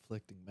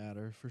conflicting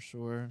matter for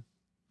sure.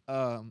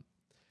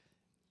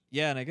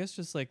 Yeah, and I guess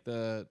just like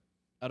I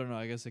don't know,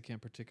 I guess I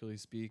can't particularly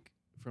speak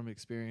from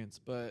experience,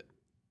 but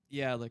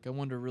yeah, like I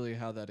wonder really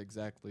how that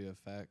exactly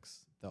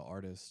affects the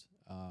artist.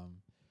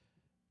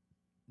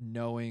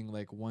 Knowing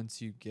like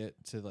once you get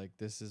to like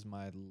this is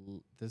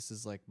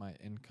like my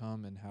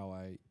income and how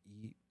I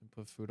eat and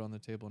put food on the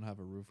table and have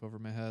a roof over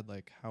my head,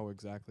 like how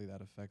exactly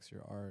that affects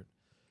your art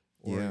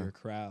or Yeah. your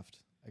craft.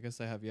 I guess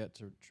I have yet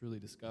to truly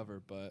discover,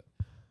 but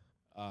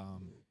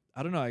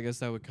I don't know. I guess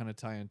that would kind of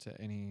tie into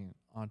any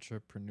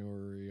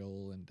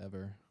entrepreneurial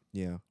endeavor.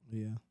 Yeah.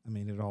 Yeah, I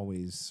mean, it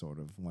always sort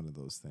of one of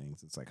those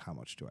things. It's like, how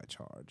much do I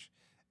charge?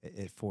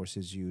 It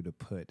forces you to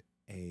put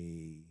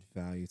a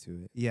Value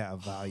to it. a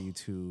value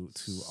to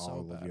So all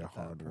of bad your at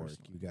that hard work.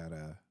 personally.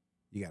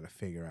 You gotta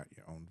figure out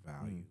your own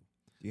value.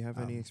 Do you have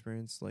any Um,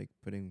 experience like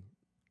putting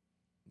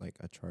like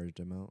a charged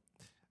amount?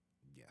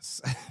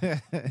 Yes.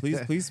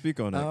 Please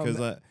speak on it, because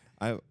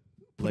I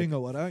Putting like a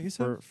what out? You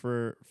said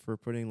for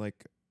putting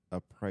like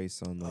a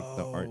price on like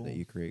the art that Oh.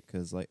 you create,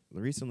 because like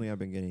recently I've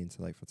been getting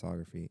into like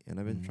photography, and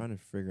I've been Mhm. trying to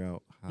figure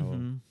out how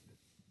Mhm.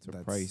 to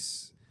That's-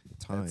 price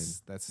time,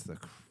 That's the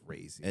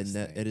craziest. and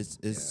that thing. it is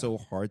Yeah. so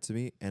hard to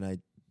me, and I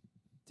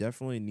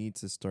definitely need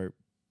to start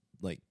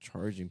like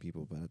charging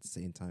people, but at the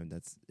same time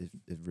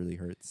it really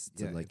hurts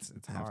to like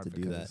it's have hard to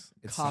do that. because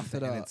It's Cough it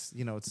something- and up. It's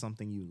it's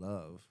something you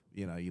love.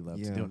 You love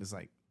to Yeah. do it. It's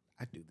like,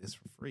 I do this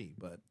for free,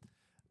 but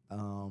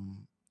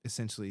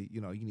essentially,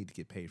 you need to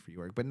get paid for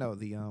your work. But no,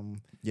 the Yeah,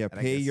 and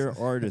I pay guess- your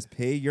artist,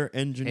 pay your pay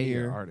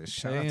engineer. your artists.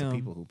 Shout Pay out to 'em.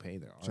 people who pay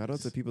their artists. Shout out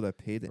to people that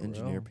pay the For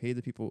engineer, real. pay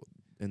the people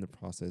in the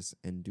process,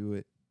 and do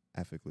it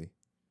ethically.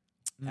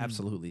 Mm.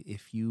 Absolutely.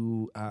 If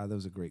you, there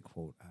was a great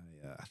quote.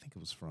 I think it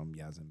was from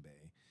Yazin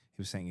Bey.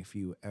 He was saying, if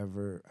you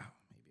ever,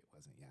 maybe it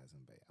wasn't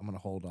Yazin Bey. I'm gonna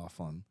hold off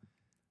on.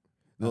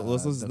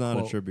 Let's the not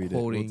quote- attribute it.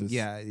 We'll quoting, just-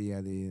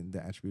 the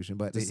attribution.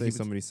 But Just he say was-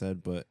 somebody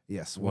said, but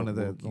Yes, We'll- one of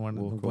the we'll keep- one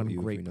we'll quote one you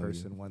if we great know you.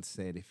 person once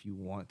said, if you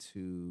want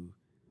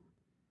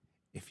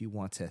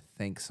to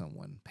thank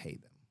someone, pay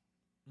them.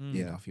 Mm. You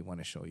Yeah. know, if you want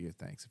to show your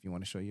thanks, if you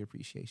want to show your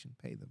appreciation,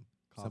 pay them.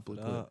 Cough Simply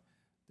it put, up.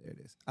 there it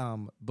is.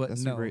 But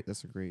that's no, a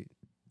great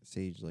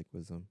sage like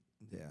wisdom.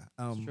 yeah,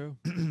 It's true.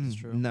 It's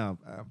true. No,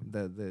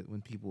 the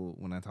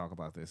when I talk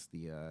about this,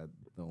 the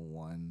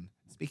one,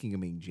 speaking of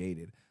being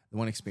jaded, the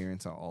one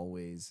experience I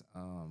always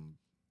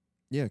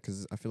Yeah,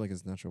 because I feel like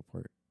it's a natural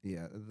part.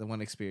 the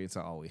one experience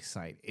I always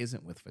cite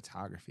isn't with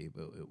photography,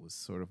 but it was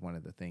sort of one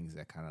of the things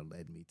that kind of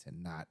led me to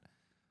not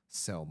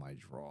sell my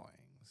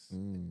drawings. It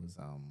Mm. was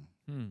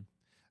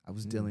I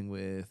was Mm. dealing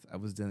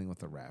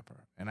with a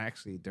rapper, and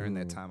actually during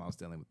that Ooh. time I was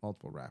dealing with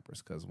multiple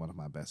rappers because one of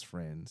my best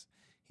friends,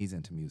 he's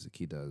into music.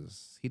 He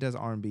does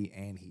R&B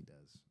and he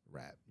does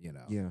rap.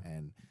 Yeah.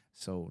 And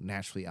so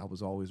naturally I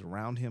was always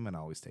around him and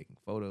always taking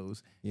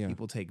photos. Yeah.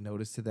 People take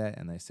notice to that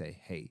and they say,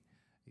 hey,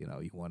 you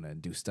want to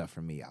do stuff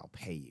for me, I'll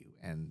pay you.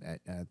 And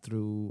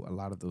through a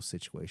lot of those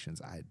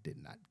situations, I did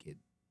not get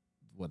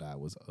what I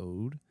was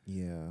owed.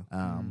 Yeah.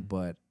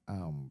 But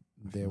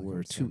there like were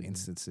I'm two starting to-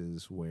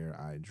 instances where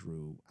I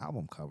drew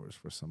album covers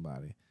for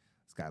somebody.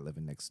 This guy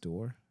living next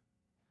door.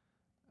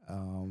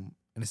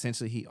 And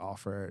essentially he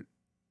offered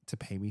to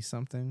pay me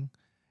something.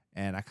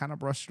 And I kind of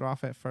brushed it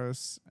off at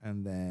first.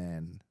 And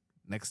then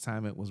next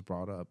time it was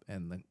brought up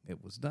and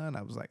it was done,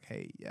 I was like,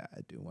 hey, yeah,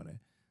 I do want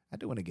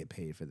to get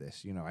paid for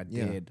this. I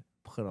Yeah. did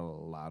put a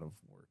lot of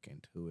work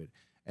into it.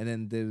 And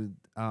then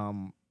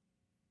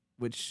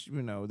which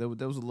there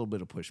was a little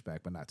bit of pushback,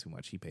 but not too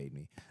much. He paid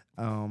me,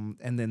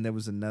 and then there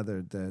was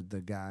another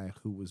the guy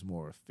who was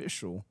more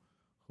official,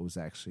 who was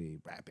actually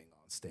rapping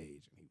on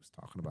stage, and he was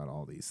talking about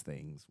all these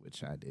things,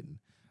 which I didn't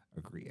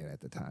agree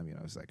at the time.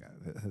 It was like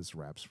his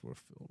raps were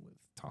filled with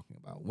talking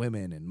about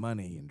women and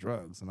money and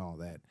drugs and all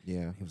that.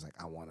 Yeah. He was like,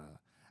 I want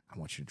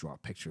you to draw a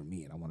picture of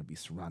me, and I want to be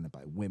surrounded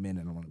by women,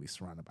 and I want to be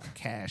surrounded by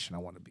cash, and I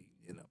want to be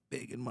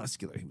big and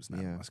muscular. He was not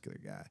a muscular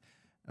guy.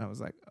 And I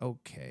was like,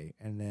 okay.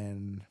 And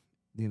then,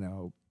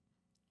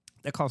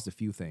 that caused a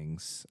few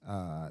things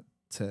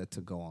to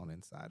go on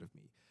inside of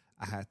me.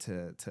 I had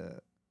to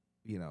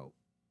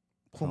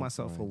pull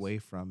myself away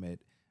from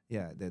it.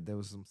 Yeah, there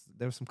was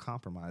some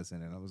compromise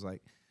in it. I was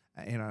like,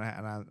 and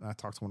I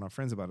talked to one of my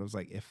friends about it. I was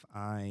like, if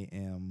I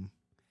am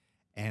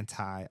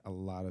anti a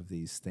lot of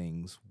these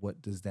things,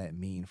 what does that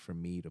mean for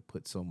me to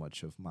put so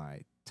much of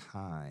my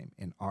time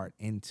and art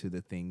into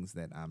the things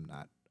that I'm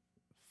not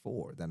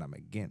for, that I'm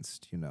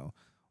against,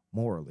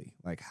 morally?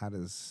 Like, how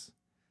does,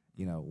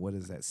 what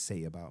does that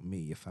say about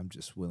me if I'm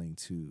just willing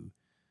to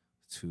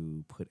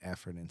put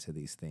effort into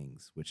these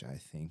things, which I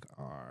think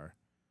are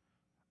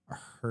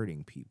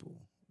hurting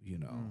people,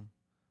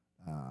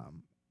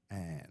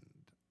 and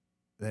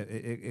that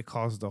it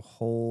caused a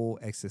whole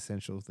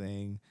existential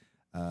thing.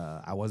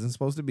 I wasn't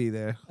supposed to be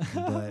there,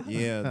 but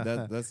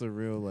yeah, that's a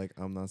real like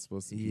I'm not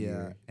supposed to be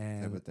here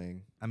and type of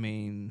thing. I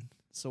mean,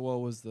 So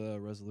what was the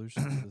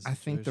resolution? To the I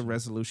think the situation?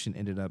 resolution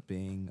ended up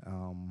being,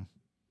 and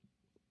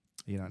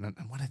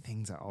one of the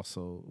things I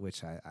also,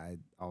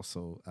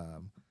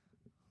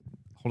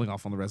 holding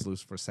off on the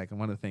resolution for a second.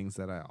 One of the things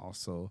that I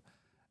also,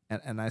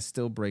 and I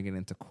still bring it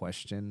into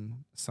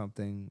question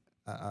something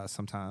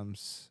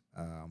sometimes.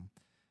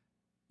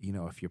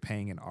 If you're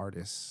paying an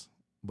artist,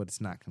 but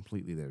it's not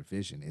completely their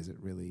vision, is it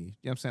really? You know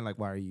what I'm saying? Like,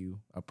 why are you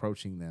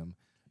approaching them?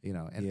 And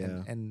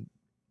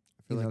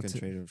I feel like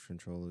creative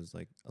control is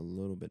like a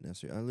little bit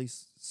necessary, at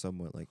least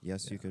somewhat. Like,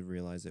 yes, you could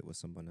realize it with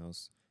someone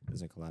else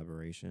as a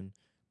collaboration,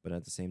 but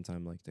at the same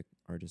time, like the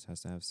artist has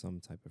to have some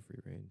type of free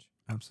range.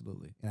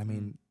 Absolutely. And I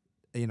mean,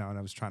 and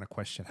I was trying to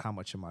question how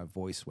much of my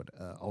voice would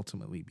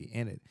ultimately be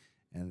in it.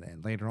 And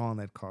then later on,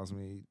 that caused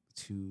me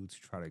to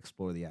try to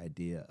explore the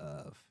idea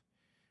of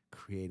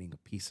creating a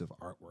piece of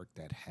artwork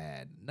that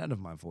had none of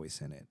my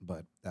voice in it.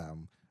 But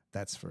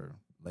that's for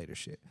later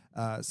shit.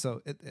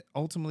 So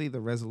ultimately,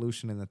 the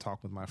resolution in the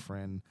talk with my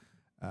friend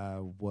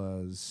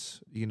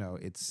was,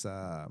 it's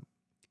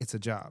a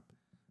job.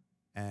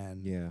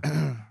 And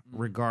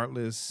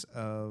regardless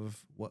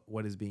of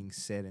what is being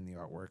said in the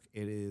artwork,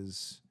 it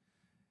is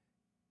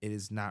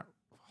not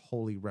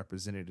wholly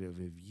representative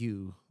of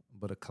you,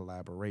 but a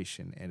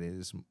collaboration. It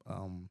is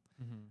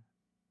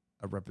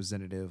a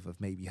representative of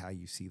maybe how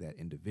you see that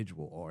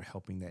individual, or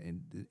helping that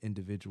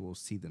individual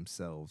see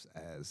themselves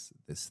as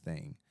this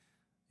thing,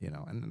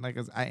 And like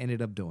I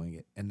ended up doing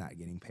it and not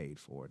getting paid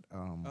for it.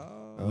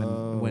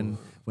 When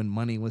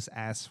money was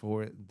asked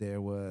for it,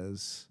 there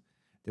was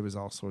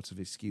all sorts of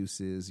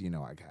excuses. I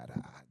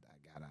gotta,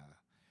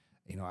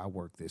 I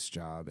work this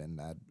job and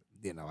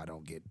I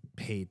don't get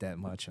paid that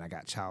much, and I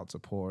got child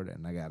support,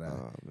 and I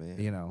gotta,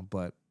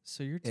 but.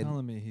 So you're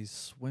telling me he's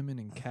swimming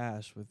in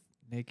cash with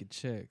naked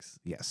chicks?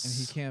 Yes. And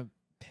he can't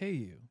pay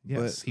you?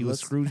 Yes. But he was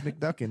Scrooge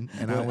McDuckin,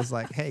 and I was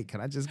like, hey, can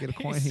I just get a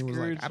coin? He was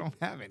like, Scrooge. I don't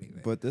have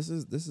anything. But this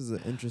is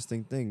an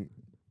interesting thing.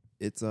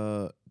 It's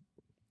it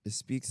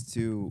speaks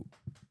to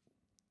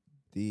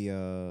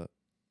the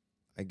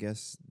I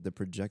guess the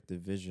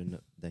projected vision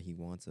that he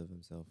wants of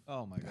himself,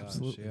 Oh my gosh.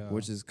 Absolutely. Yeah.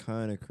 which is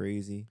kind of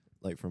crazy,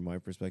 like from my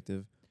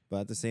perspective.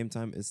 But at the same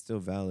time, it's still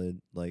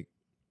valid. Like,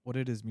 What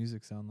did his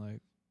music sound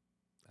like?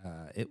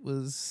 It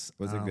was.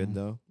 was it good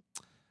though?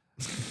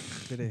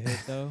 Did it hit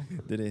though?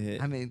 Did it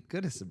hit? I mean,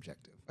 good is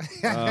subjective.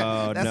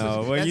 Oh That's no!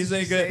 what When that's you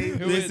what say good,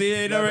 Who would-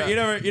 see, you never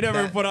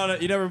That- put on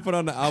you never put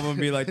on the album and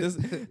be like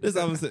this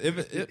album.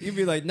 You'd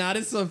be like, nah,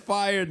 this is a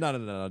fire.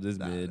 No, this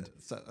mid.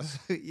 So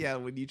yeah,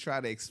 when you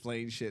try to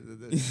explain shit.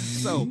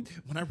 So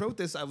when I wrote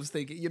this, I was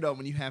thinking,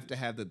 when you have to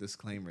have the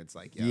disclaimer, it's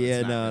like, Yeah,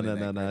 it's not no, really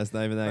that great. it's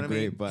not even that But I mean,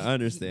 great. But I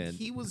understand.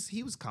 He was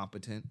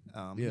competent.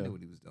 He Yeah. knew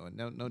what he was doing.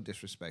 No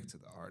disrespect to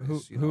the Who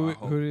artist. I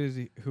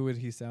hope- who would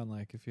he sound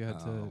like if you had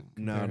to?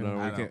 No, compare him?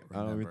 we I can't.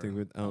 don't I don't even think.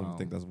 remember. I don't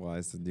think that's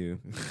wise to do.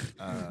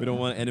 Uh, We don't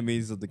want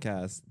enemies of the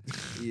cast.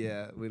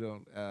 Yeah, we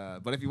don't.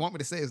 But if you want me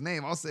to say his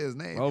name, I'll say his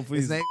name. Oh,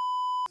 please. His name.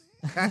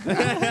 He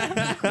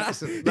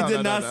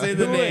did not say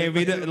the name.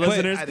 He did,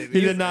 listeners, I didn't he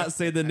either. did not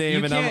say the name,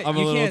 You and can't, I'm a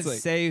you little can't sick.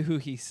 say who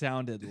he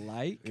sounded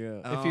like.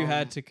 Yeah. If you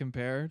had to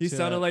compare, He to-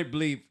 sounded like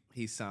Bleep.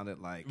 He sounded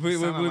like Bleep,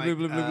 bleep, bleep,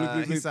 bleep, bleep,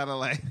 bleep, he bleep.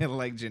 sounded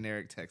like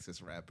generic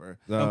Texas rapper.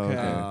 Oh,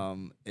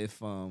 Okay.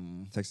 If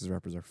Texas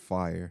rappers are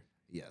fire.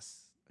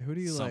 yes, Who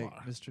do you some like,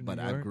 are, Mr. New But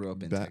York? I grew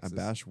up in Texas.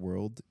 Bash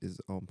World is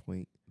on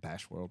point.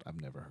 Bash World.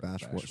 I've never heard.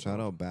 Bash of World. Shout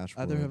out Bash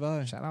World. Either have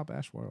I. Shout out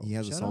Bash World. He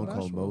has a Shout song out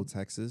called Bash Mo World.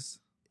 Texas.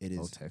 It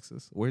Oh, is.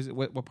 Texas. Where's it?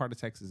 What part of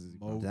Texas is he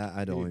from? That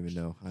I don't even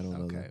know. I don't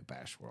know. Okay, That.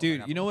 Bashford.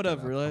 Dude, you know what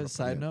I've realized?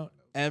 Side note: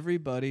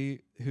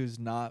 everybody who's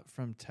not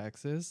from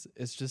Texas,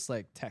 it's just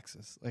like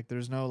Texas. Like,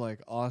 there's no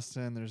like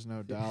Austin, there's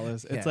no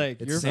Dallas. It's Yeah,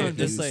 like it's you're same- from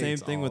just It's the like same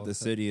it's thing with all the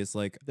city. It's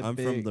like the I'm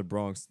from big- the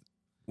Bronx.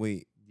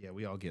 Wait, Yeah,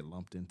 we all get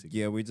lumped into.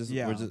 yeah, we just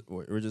Yeah.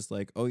 we're just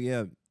like, oh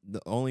yeah,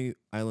 the only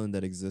island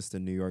that exists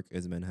in New York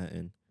is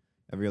Manhattan.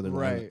 Every other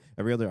Right.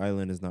 every other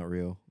island is not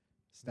real.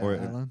 Staten or-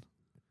 Island.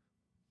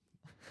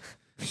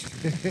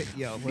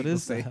 Yo, What people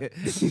is say, that?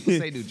 people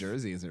say New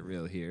Jersey isn't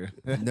real here.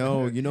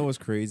 No, you know what's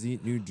crazy?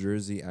 New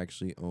Jersey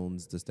actually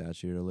owns the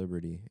Statue of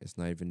Liberty. It's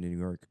not even New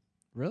York.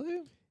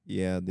 Really?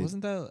 Yeah,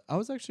 Wasn't that? I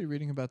was actually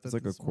reading about that. it's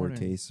like a this court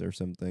morning. case or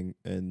something,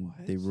 and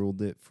they What?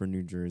 ruled it for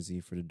New Jersey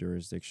for the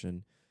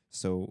jurisdiction.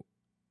 So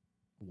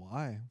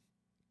Why?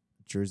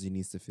 Jersey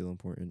needs to feel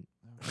important.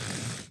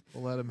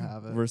 We'll let him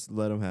have it. First,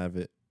 let them have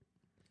it.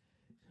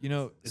 You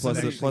know, Isn't Plus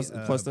it the-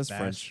 actually, plus that's Bash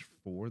French.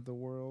 for the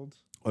world.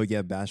 Oh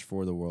yeah, Bash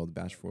for the world.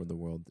 Bash for the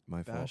world.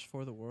 My fault. Bash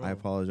for the world. I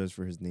apologize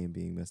for his name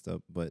being messed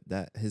up, but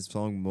that his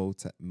song Mo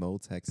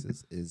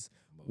Texas is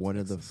one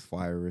of the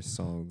firest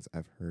songs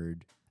I've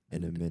heard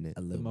in a minute.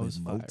 A little most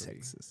bit Mo fiery.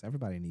 Texas.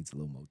 Everybody needs a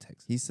little Mo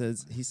Texas.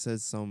 He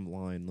says some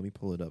line. Let me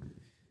pull it up.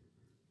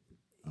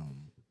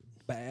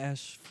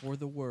 Bash for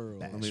the world.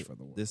 Bash Let me- for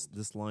the world.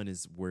 This line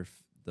is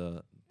worth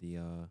the It's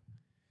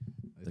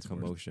worth-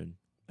 commotion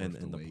and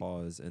worth the the wait.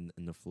 pause and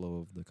the flow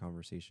of the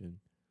conversation.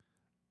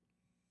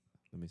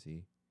 Let me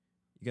see.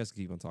 You guys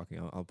can keep on talking.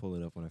 I'll pull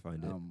it up when I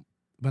find it.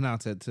 But now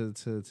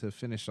to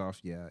finish off,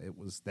 yeah, it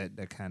was that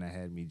kind of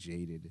had me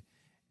jaded,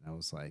 and I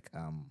was like,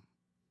 and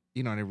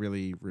it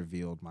really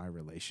revealed my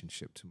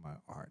relationship to my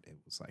art. It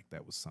was like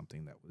that was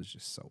something that was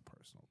just so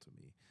personal to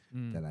me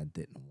Mm. that I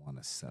didn't want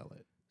to sell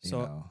it.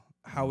 So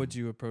how would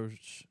you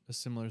approach a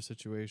similar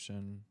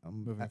situation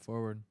moving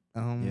forward?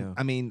 Yeah.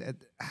 I mean,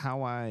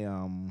 how I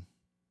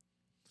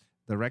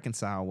the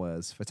reconcile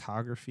was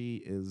photography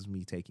is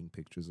me taking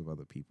pictures of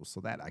other people,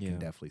 so that I Yeah. can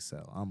definitely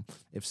sell.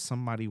 If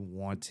somebody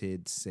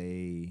wanted,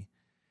 say,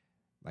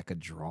 like a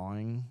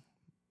drawing,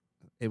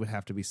 it would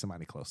have to be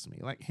somebody close to me.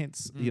 Like,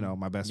 hence,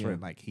 my best Yeah.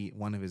 friend, like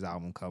one of his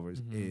album covers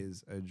Mhm.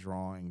 is a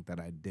drawing that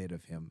I did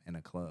of him in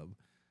a club.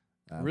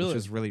 Really? Which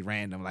was really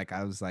random. Like,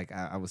 I was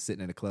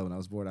sitting in a club and I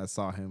was bored. I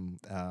saw him,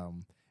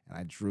 and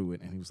I drew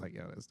it, and he was like,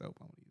 "Yo, that's dope.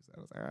 I want to use that." I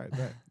was like, "All right,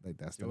 bet." Like,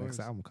 that's the next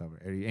Yours. album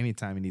cover.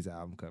 Anytime he needs an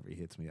album cover, he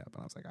hits me up, and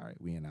I was like, "All right,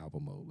 we in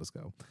album mode. Let's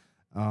go."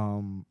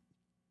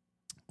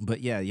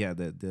 But yeah,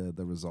 the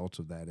result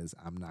of that is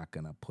I'm not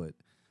gonna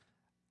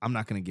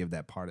give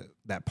that part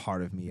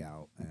of me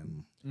out.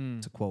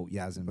 And to quote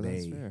Yazin But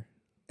that's Bey, fair.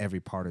 every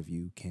part of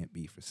you can't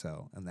be for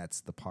sale, and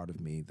that's the part of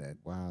me that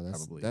Wow,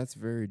 probably that's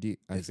very deep.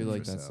 I isn't feel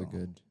like for that's a sale.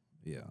 good.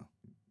 yeah.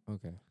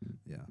 Okay.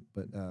 Yeah,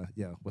 but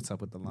yeah, what's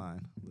up with the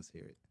line? Let's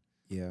hear it.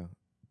 Yeah.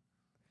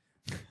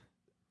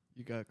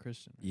 You got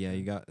Christian. right Yeah, there.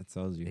 you got it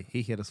tells you.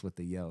 He hit us with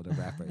the yo, the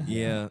rapper.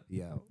 Yeah.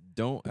 Yo.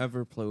 Don't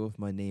ever play with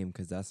my name,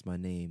 'cause that's my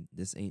name.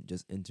 This ain't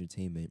just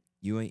entertainment.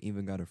 You ain't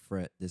even got a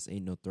fret. This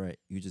ain't no threat.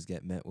 You just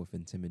get met with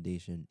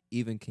intimidation.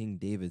 Even King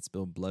David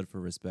spilled blood for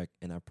respect,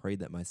 and I pray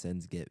that my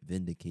sins get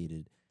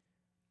vindicated.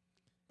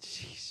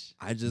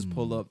 I just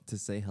pull up to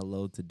say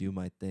hello, to do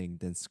my thing,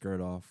 then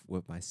skirt off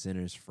with my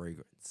sinner's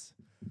fragrance.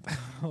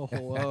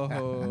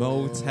 Whoa.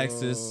 Mo,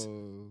 Texas.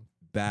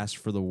 Bash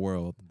for the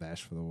world.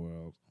 Bash for the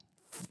world.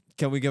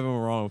 Can we give him a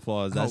round of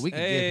applause? That's, we can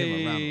give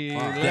him a round of Hey,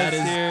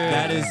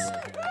 applause.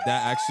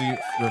 that actually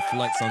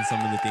reflects on some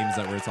of the themes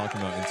that we're talking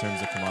about in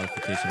terms of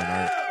commodification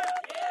and art.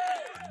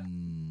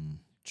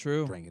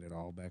 True. Bringing it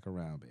all back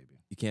around, baby.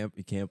 You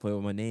can't play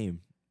with my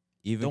name.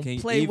 Even Don't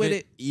play with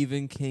it.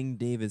 Even King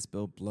David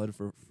spilled blood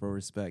for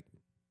respect,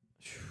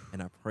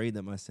 and I pray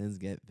that my sins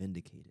get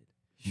vindicated.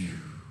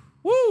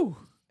 Woo.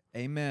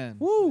 Amen.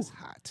 Woo. It's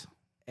hot.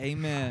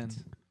 Amen.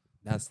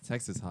 That's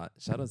Texas hot.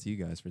 Shout out to you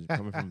guys for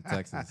coming from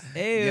Texas.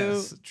 Ew.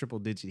 Yes, triple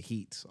digit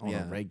heat on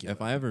a regular.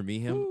 If I ever meet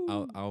him,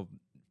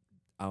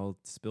 I'll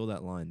spill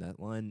that line. That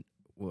line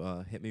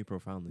hit me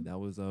profoundly. That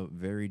was a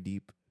very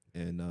deep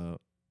and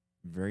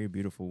very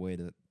beautiful way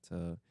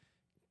to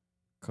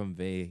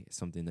convey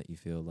something that you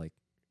feel like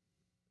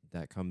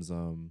that comes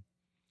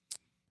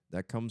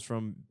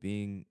from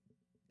being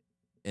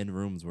in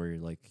rooms where you're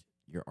like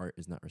your art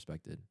is not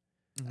respected,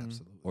 Mhm.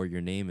 Absolutely. or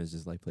your name is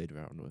just like played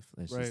around with.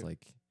 It's Right. just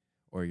like,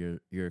 or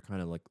you're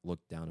kind of like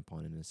looked down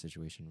upon in a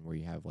situation where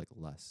you have like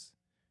less.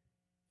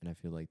 And I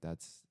feel like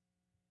that's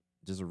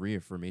just a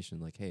reaffirmation.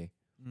 Like, hey,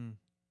 Mm.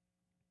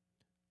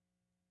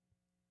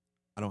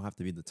 I don't have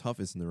to be the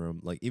toughest in the room.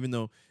 Like, even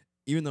though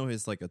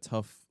it's like a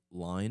tough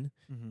line,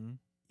 Mhm.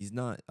 he's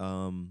not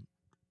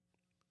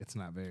It's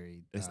not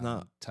very. It's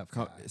not tough.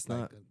 co- guy. it's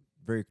Like, not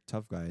very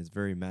tough guy. It's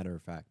very matter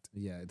of fact.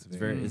 Yeah, it's It's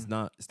very. very. It's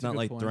not. It's That's a not good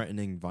like point.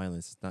 threatening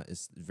violence. It's not.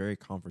 It's very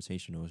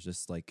confrontational. It's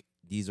just like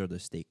these are the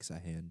stakes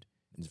at hand.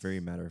 It's very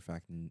matter of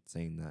fact in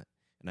saying that,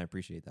 and I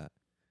appreciate that.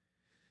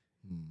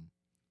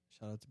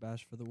 Shout out to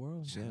Bash for the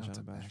world. Shout out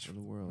to Bash for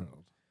the world.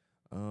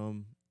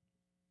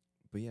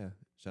 But yeah,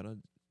 shout out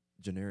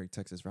generic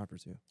Texas rapper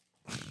too.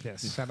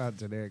 Yes, shout out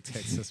generic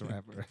Texas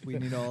rapper. We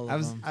need all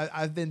of them.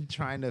 I've been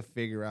trying to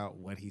figure out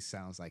what he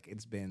sounds like.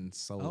 It's been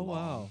so long.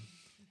 Wow.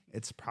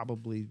 It's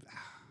probably,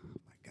 oh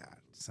my God,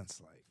 since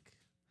like,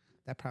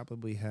 that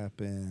probably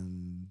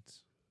happened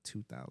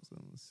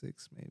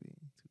 2006, maybe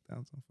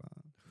 2005.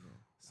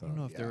 So, I don't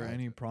know if there were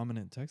any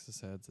prominent Texas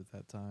heads at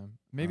that time.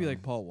 Maybe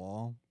like Paul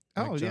Wall.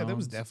 Mike Oh yeah, there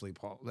was Jones. definitely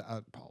Paul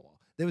Wall.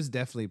 There was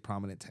definitely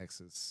prominent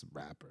Texas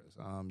rappers.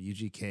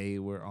 UGK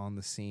were on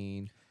the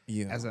scene.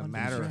 Yeah. As a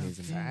matter of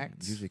fact,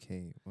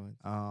 UGK. What?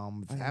 I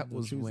that have no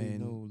was choosing, when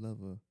no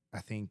lover.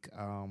 I think,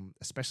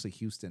 especially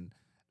Houston,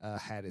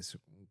 had its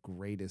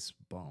greatest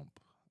bump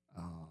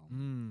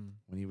when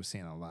you were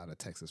seeing a lot of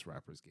Texas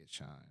rappers get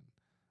shine.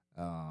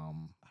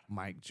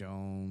 Mike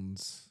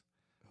Jones.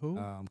 Who?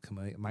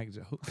 Mike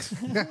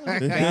Jones.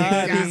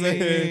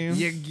 me.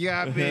 You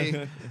got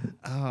me.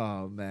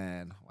 Oh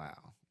man, wow.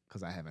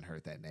 Because I haven't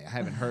heard that name. I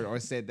haven't heard or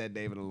said that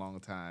name in a long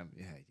time.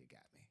 Yeah, you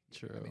got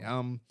me. You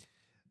got me.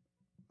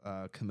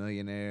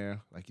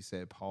 Chameleonaire, like you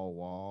said, Paul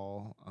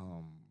Wall.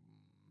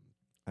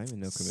 I didn't even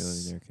know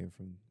Chameleonaire came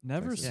from.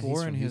 Never Texas. swore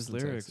he's in from his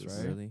Houston, lyrics, Texas.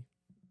 right? Really?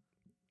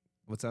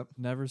 What's up?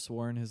 Never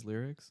swore in his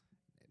lyrics.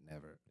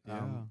 Never.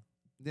 Yeah.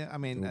 Yeah, I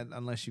mean, Nope.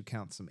 unless you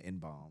count some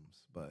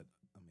N-bombs, but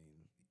I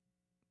mean,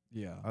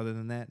 Yeah. other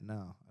than that,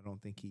 no, I don't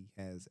think he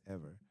has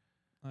ever,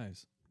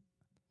 Nice.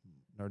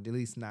 or at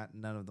least not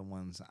none of the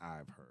ones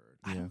I've heard.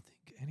 I Yeah. don't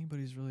think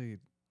anybody's really.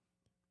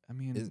 I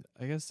mean,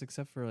 I guess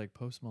except for like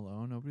Post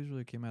Malone, nobody's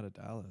really came out of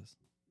Dallas.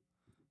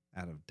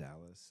 Out of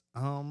Dallas,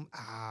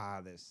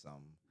 there's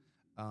some.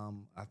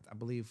 I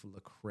believe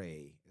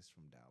Lecrae is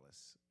from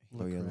Dallas.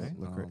 Oh yeah, Lecrae?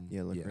 Lecrae.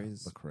 Yeah,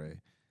 Lecrae's. Lecrae.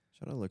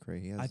 Shout out Lecrae.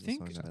 He has I a think-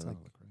 song that Shout I out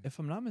like. Lecrae. If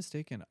I'm not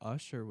mistaken,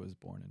 Usher was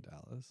born in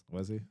Dallas.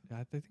 Was he? Yeah,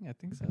 I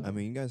think so. I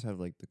mean, you guys have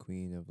like the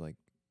queen of like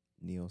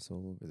neo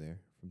soul over there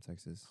from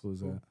Texas. Who's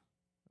that?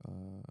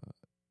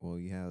 Well,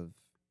 you have.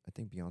 I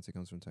think Beyonce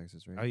comes from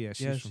Texas, right? Oh yeah,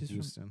 she's Yeah, from she's from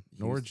Houston.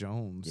 Nora Houston.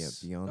 Jones.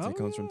 Yeah, Beyonce Oh,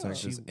 comes from yeah.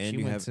 Texas, She and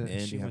you went have to-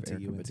 and she you have went to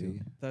Erykah UNT.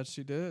 Badu. that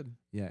she did.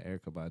 Yeah,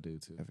 Erykah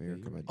Badu too. Have Yeah,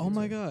 Erykah you're right. Badu. Oh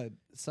my Right. God!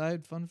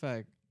 Side fun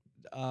fact: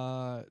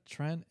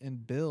 Trent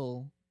and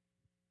Bill.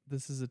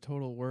 This is a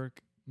total work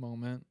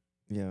moment.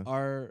 Yeah.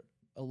 Are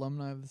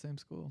alumni of the same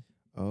school.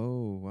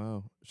 Oh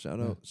wow! Shout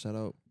Yeah. out! Shout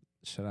out!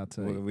 Shout out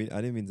to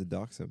I didn't mean to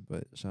dox him,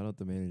 but shout out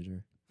the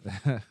manager.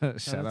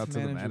 shout out to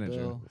the manager.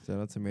 Bill. Shout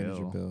out to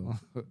manager Bill.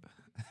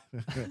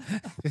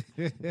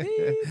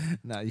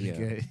 No, you Yeah.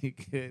 good. You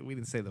good. We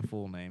didn't say the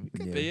full name.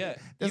 Yeah. But yeah,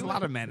 There's you a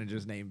lot of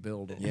managers named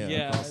Bill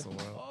Yeah. across the world.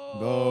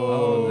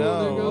 Oh,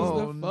 no. there goes Oh,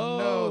 the phone.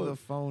 no, the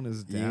phone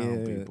is down,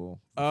 Yeah. people.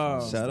 The Oh.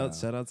 phone is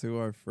Shout down. out to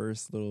our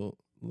first little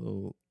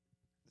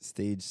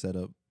stage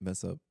setup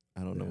mess up.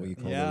 I don't know what you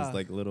call Yeah. those,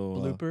 like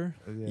little blooper.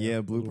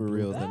 yeah, blooper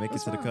reels that make it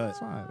That's to the fine, cut. that's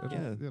fine.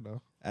 Yeah. You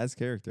know. As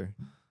character.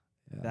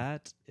 Yeah.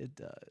 That it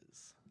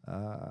does.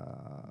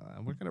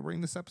 And we're gonna bring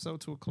this episode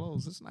to a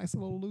close. It's nice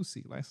little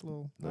Lucy, nice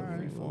little All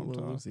right. freeform Little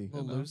talk. Lucy. you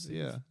Little know? Lucy.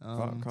 Yeah.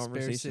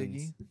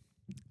 Conversations.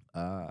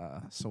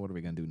 So what are we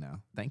gonna do now?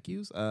 Thank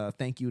yous.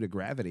 Thank you to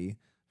Gravity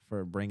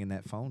for bringing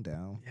that phone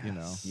down. You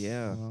know. Yes.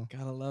 Yeah.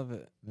 Gotta love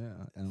it. Yeah.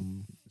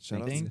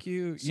 Shout out Thank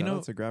you. Shout You know,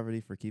 out to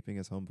Gravity for keeping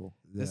us humble,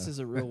 this yeah. is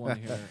a real one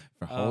here.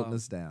 for holding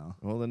us down.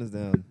 holding us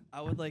down.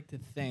 I would like to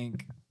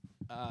thank.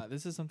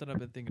 This is something I've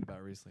been thinking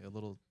about recently. A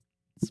little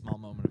small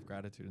moment of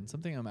gratitude, and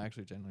something I'm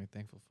actually genuinely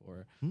thankful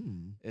for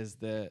is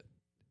that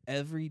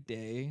every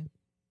day,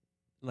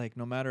 like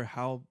no matter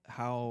how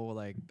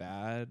like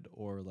bad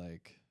or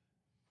like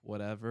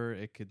whatever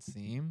it could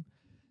seem,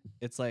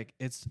 it's like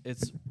it's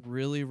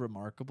really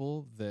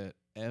remarkable that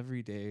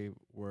every day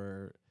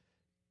we're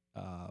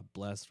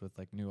blessed with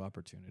like new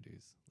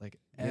opportunities. Like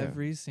Yeah.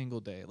 every single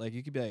day. Like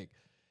you could be like,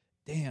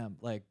 damn,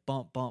 like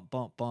bump,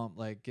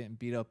 like getting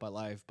beat up by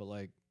life, but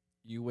like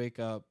you wake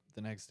up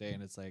the next day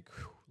and it's like,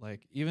 whew,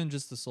 like even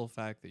just the sole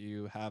fact that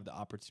you have the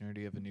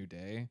opportunity of a new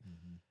day.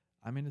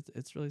 I mean,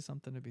 it's really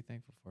something to be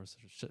thankful for.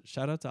 So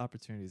shout out to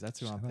opportunities. That's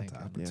who I'm Shout out to thinking.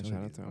 opportunities.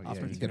 shout out to Oh, yeah, you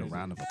opportunities. get a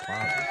round of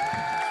applause.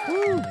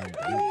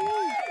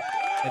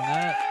 And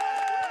that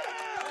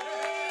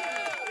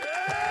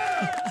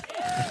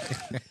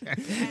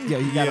Yo,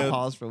 you gotta Yeah.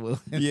 pause for Will.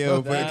 Yeah,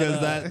 That,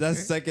 because uh, that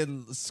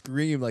second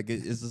scream, like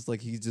it's just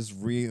like he just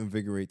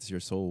reinvigorates your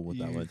soul with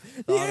that You one. thought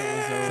it was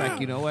It's over. like,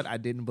 you know what? I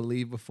didn't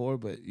believe before,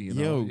 but you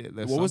know, Yo,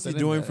 there's what was he something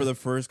in doing there. for the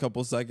first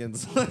couple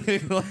seconds?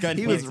 like I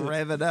He need was to-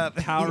 revving up,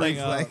 Powering He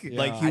was up, like, yeah.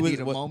 like he I was need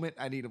a what- moment.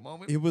 I need a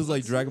moment. It was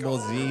like Dragon Ball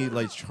Z,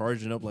 like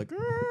charging up, like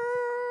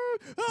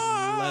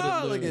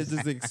like loose. it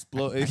just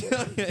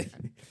exploded.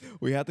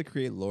 We have to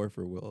create lore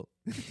for Will.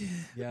 We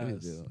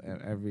yes. do.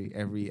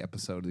 Every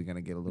episode is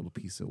gonna get a little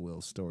piece of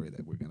Will's story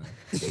that we're gonna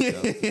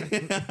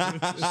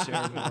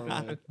Share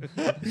more with.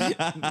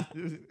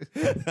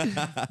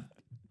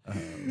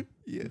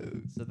 Yeah,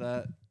 So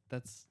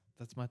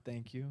that's my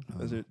thank you.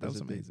 that's that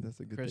was a big- amazing. That's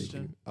a good Christian?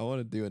 thank you. I want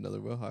to do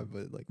another Will High,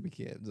 but like we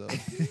can't. So.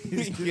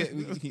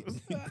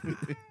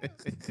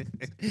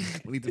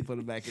 We need to put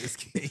him back in his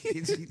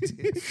cage.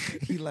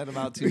 He let him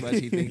out too much.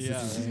 He thinks Yeah,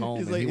 this is his right. home.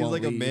 He's and like he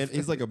won't leave.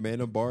 He's like a man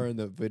of bar in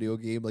the video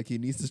game. Like he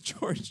needs to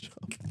charge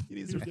up. He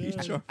needs to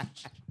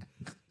recharge.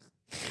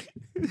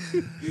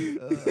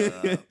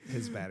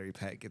 His battery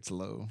pack gets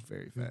low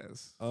very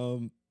fast.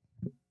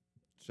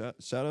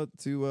 Shout out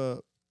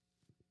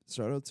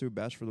to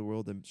Bash for the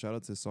World, and shout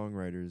out to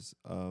songwriters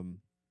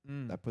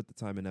that put the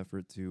time and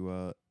effort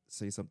to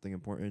say something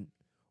important,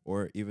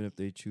 or even if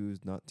they choose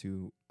not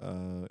to,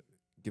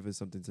 give us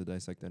something to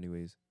dissect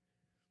anyways.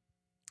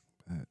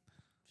 But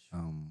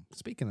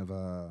speaking of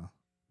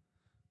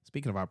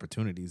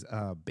opportunities,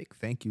 big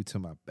thank you to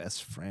my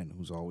best friend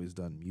who's always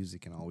done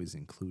music and always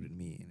included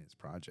me in his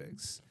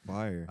projects.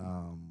 Fire.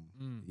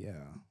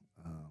 Yeah.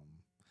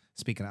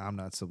 Speaking of, I'm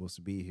not supposed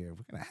to be here.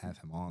 We're gonna have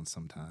him on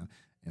sometime,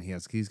 and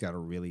he's got a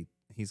really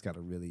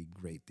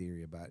great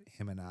theory about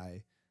him and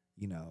I,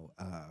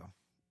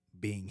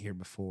 being here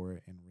before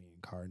and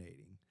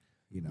reincarnating.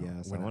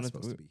 Yes, we're not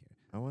supposed to be here.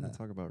 I want to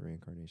talk about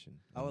reincarnation.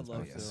 I would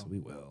love Yes, to. we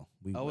will.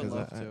 I would will.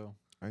 love I- to.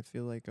 I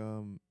feel like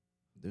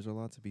there's a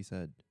lot to be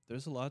said.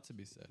 There's a lot to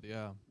be said.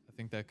 Yeah, I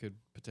think that could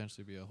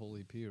potentially be a whole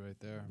EP right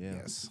there.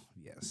 Yeah.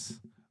 Yes.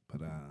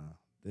 But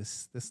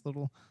this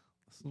little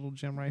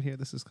gem right here,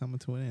 this is coming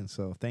to an end.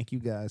 So thank you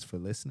guys for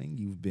listening.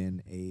 You've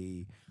been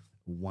a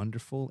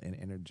wonderful and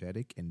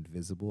energetic,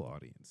 invisible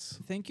audience.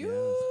 Thank you.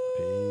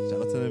 Yes.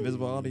 Shout out to the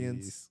invisible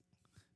audience. Peace.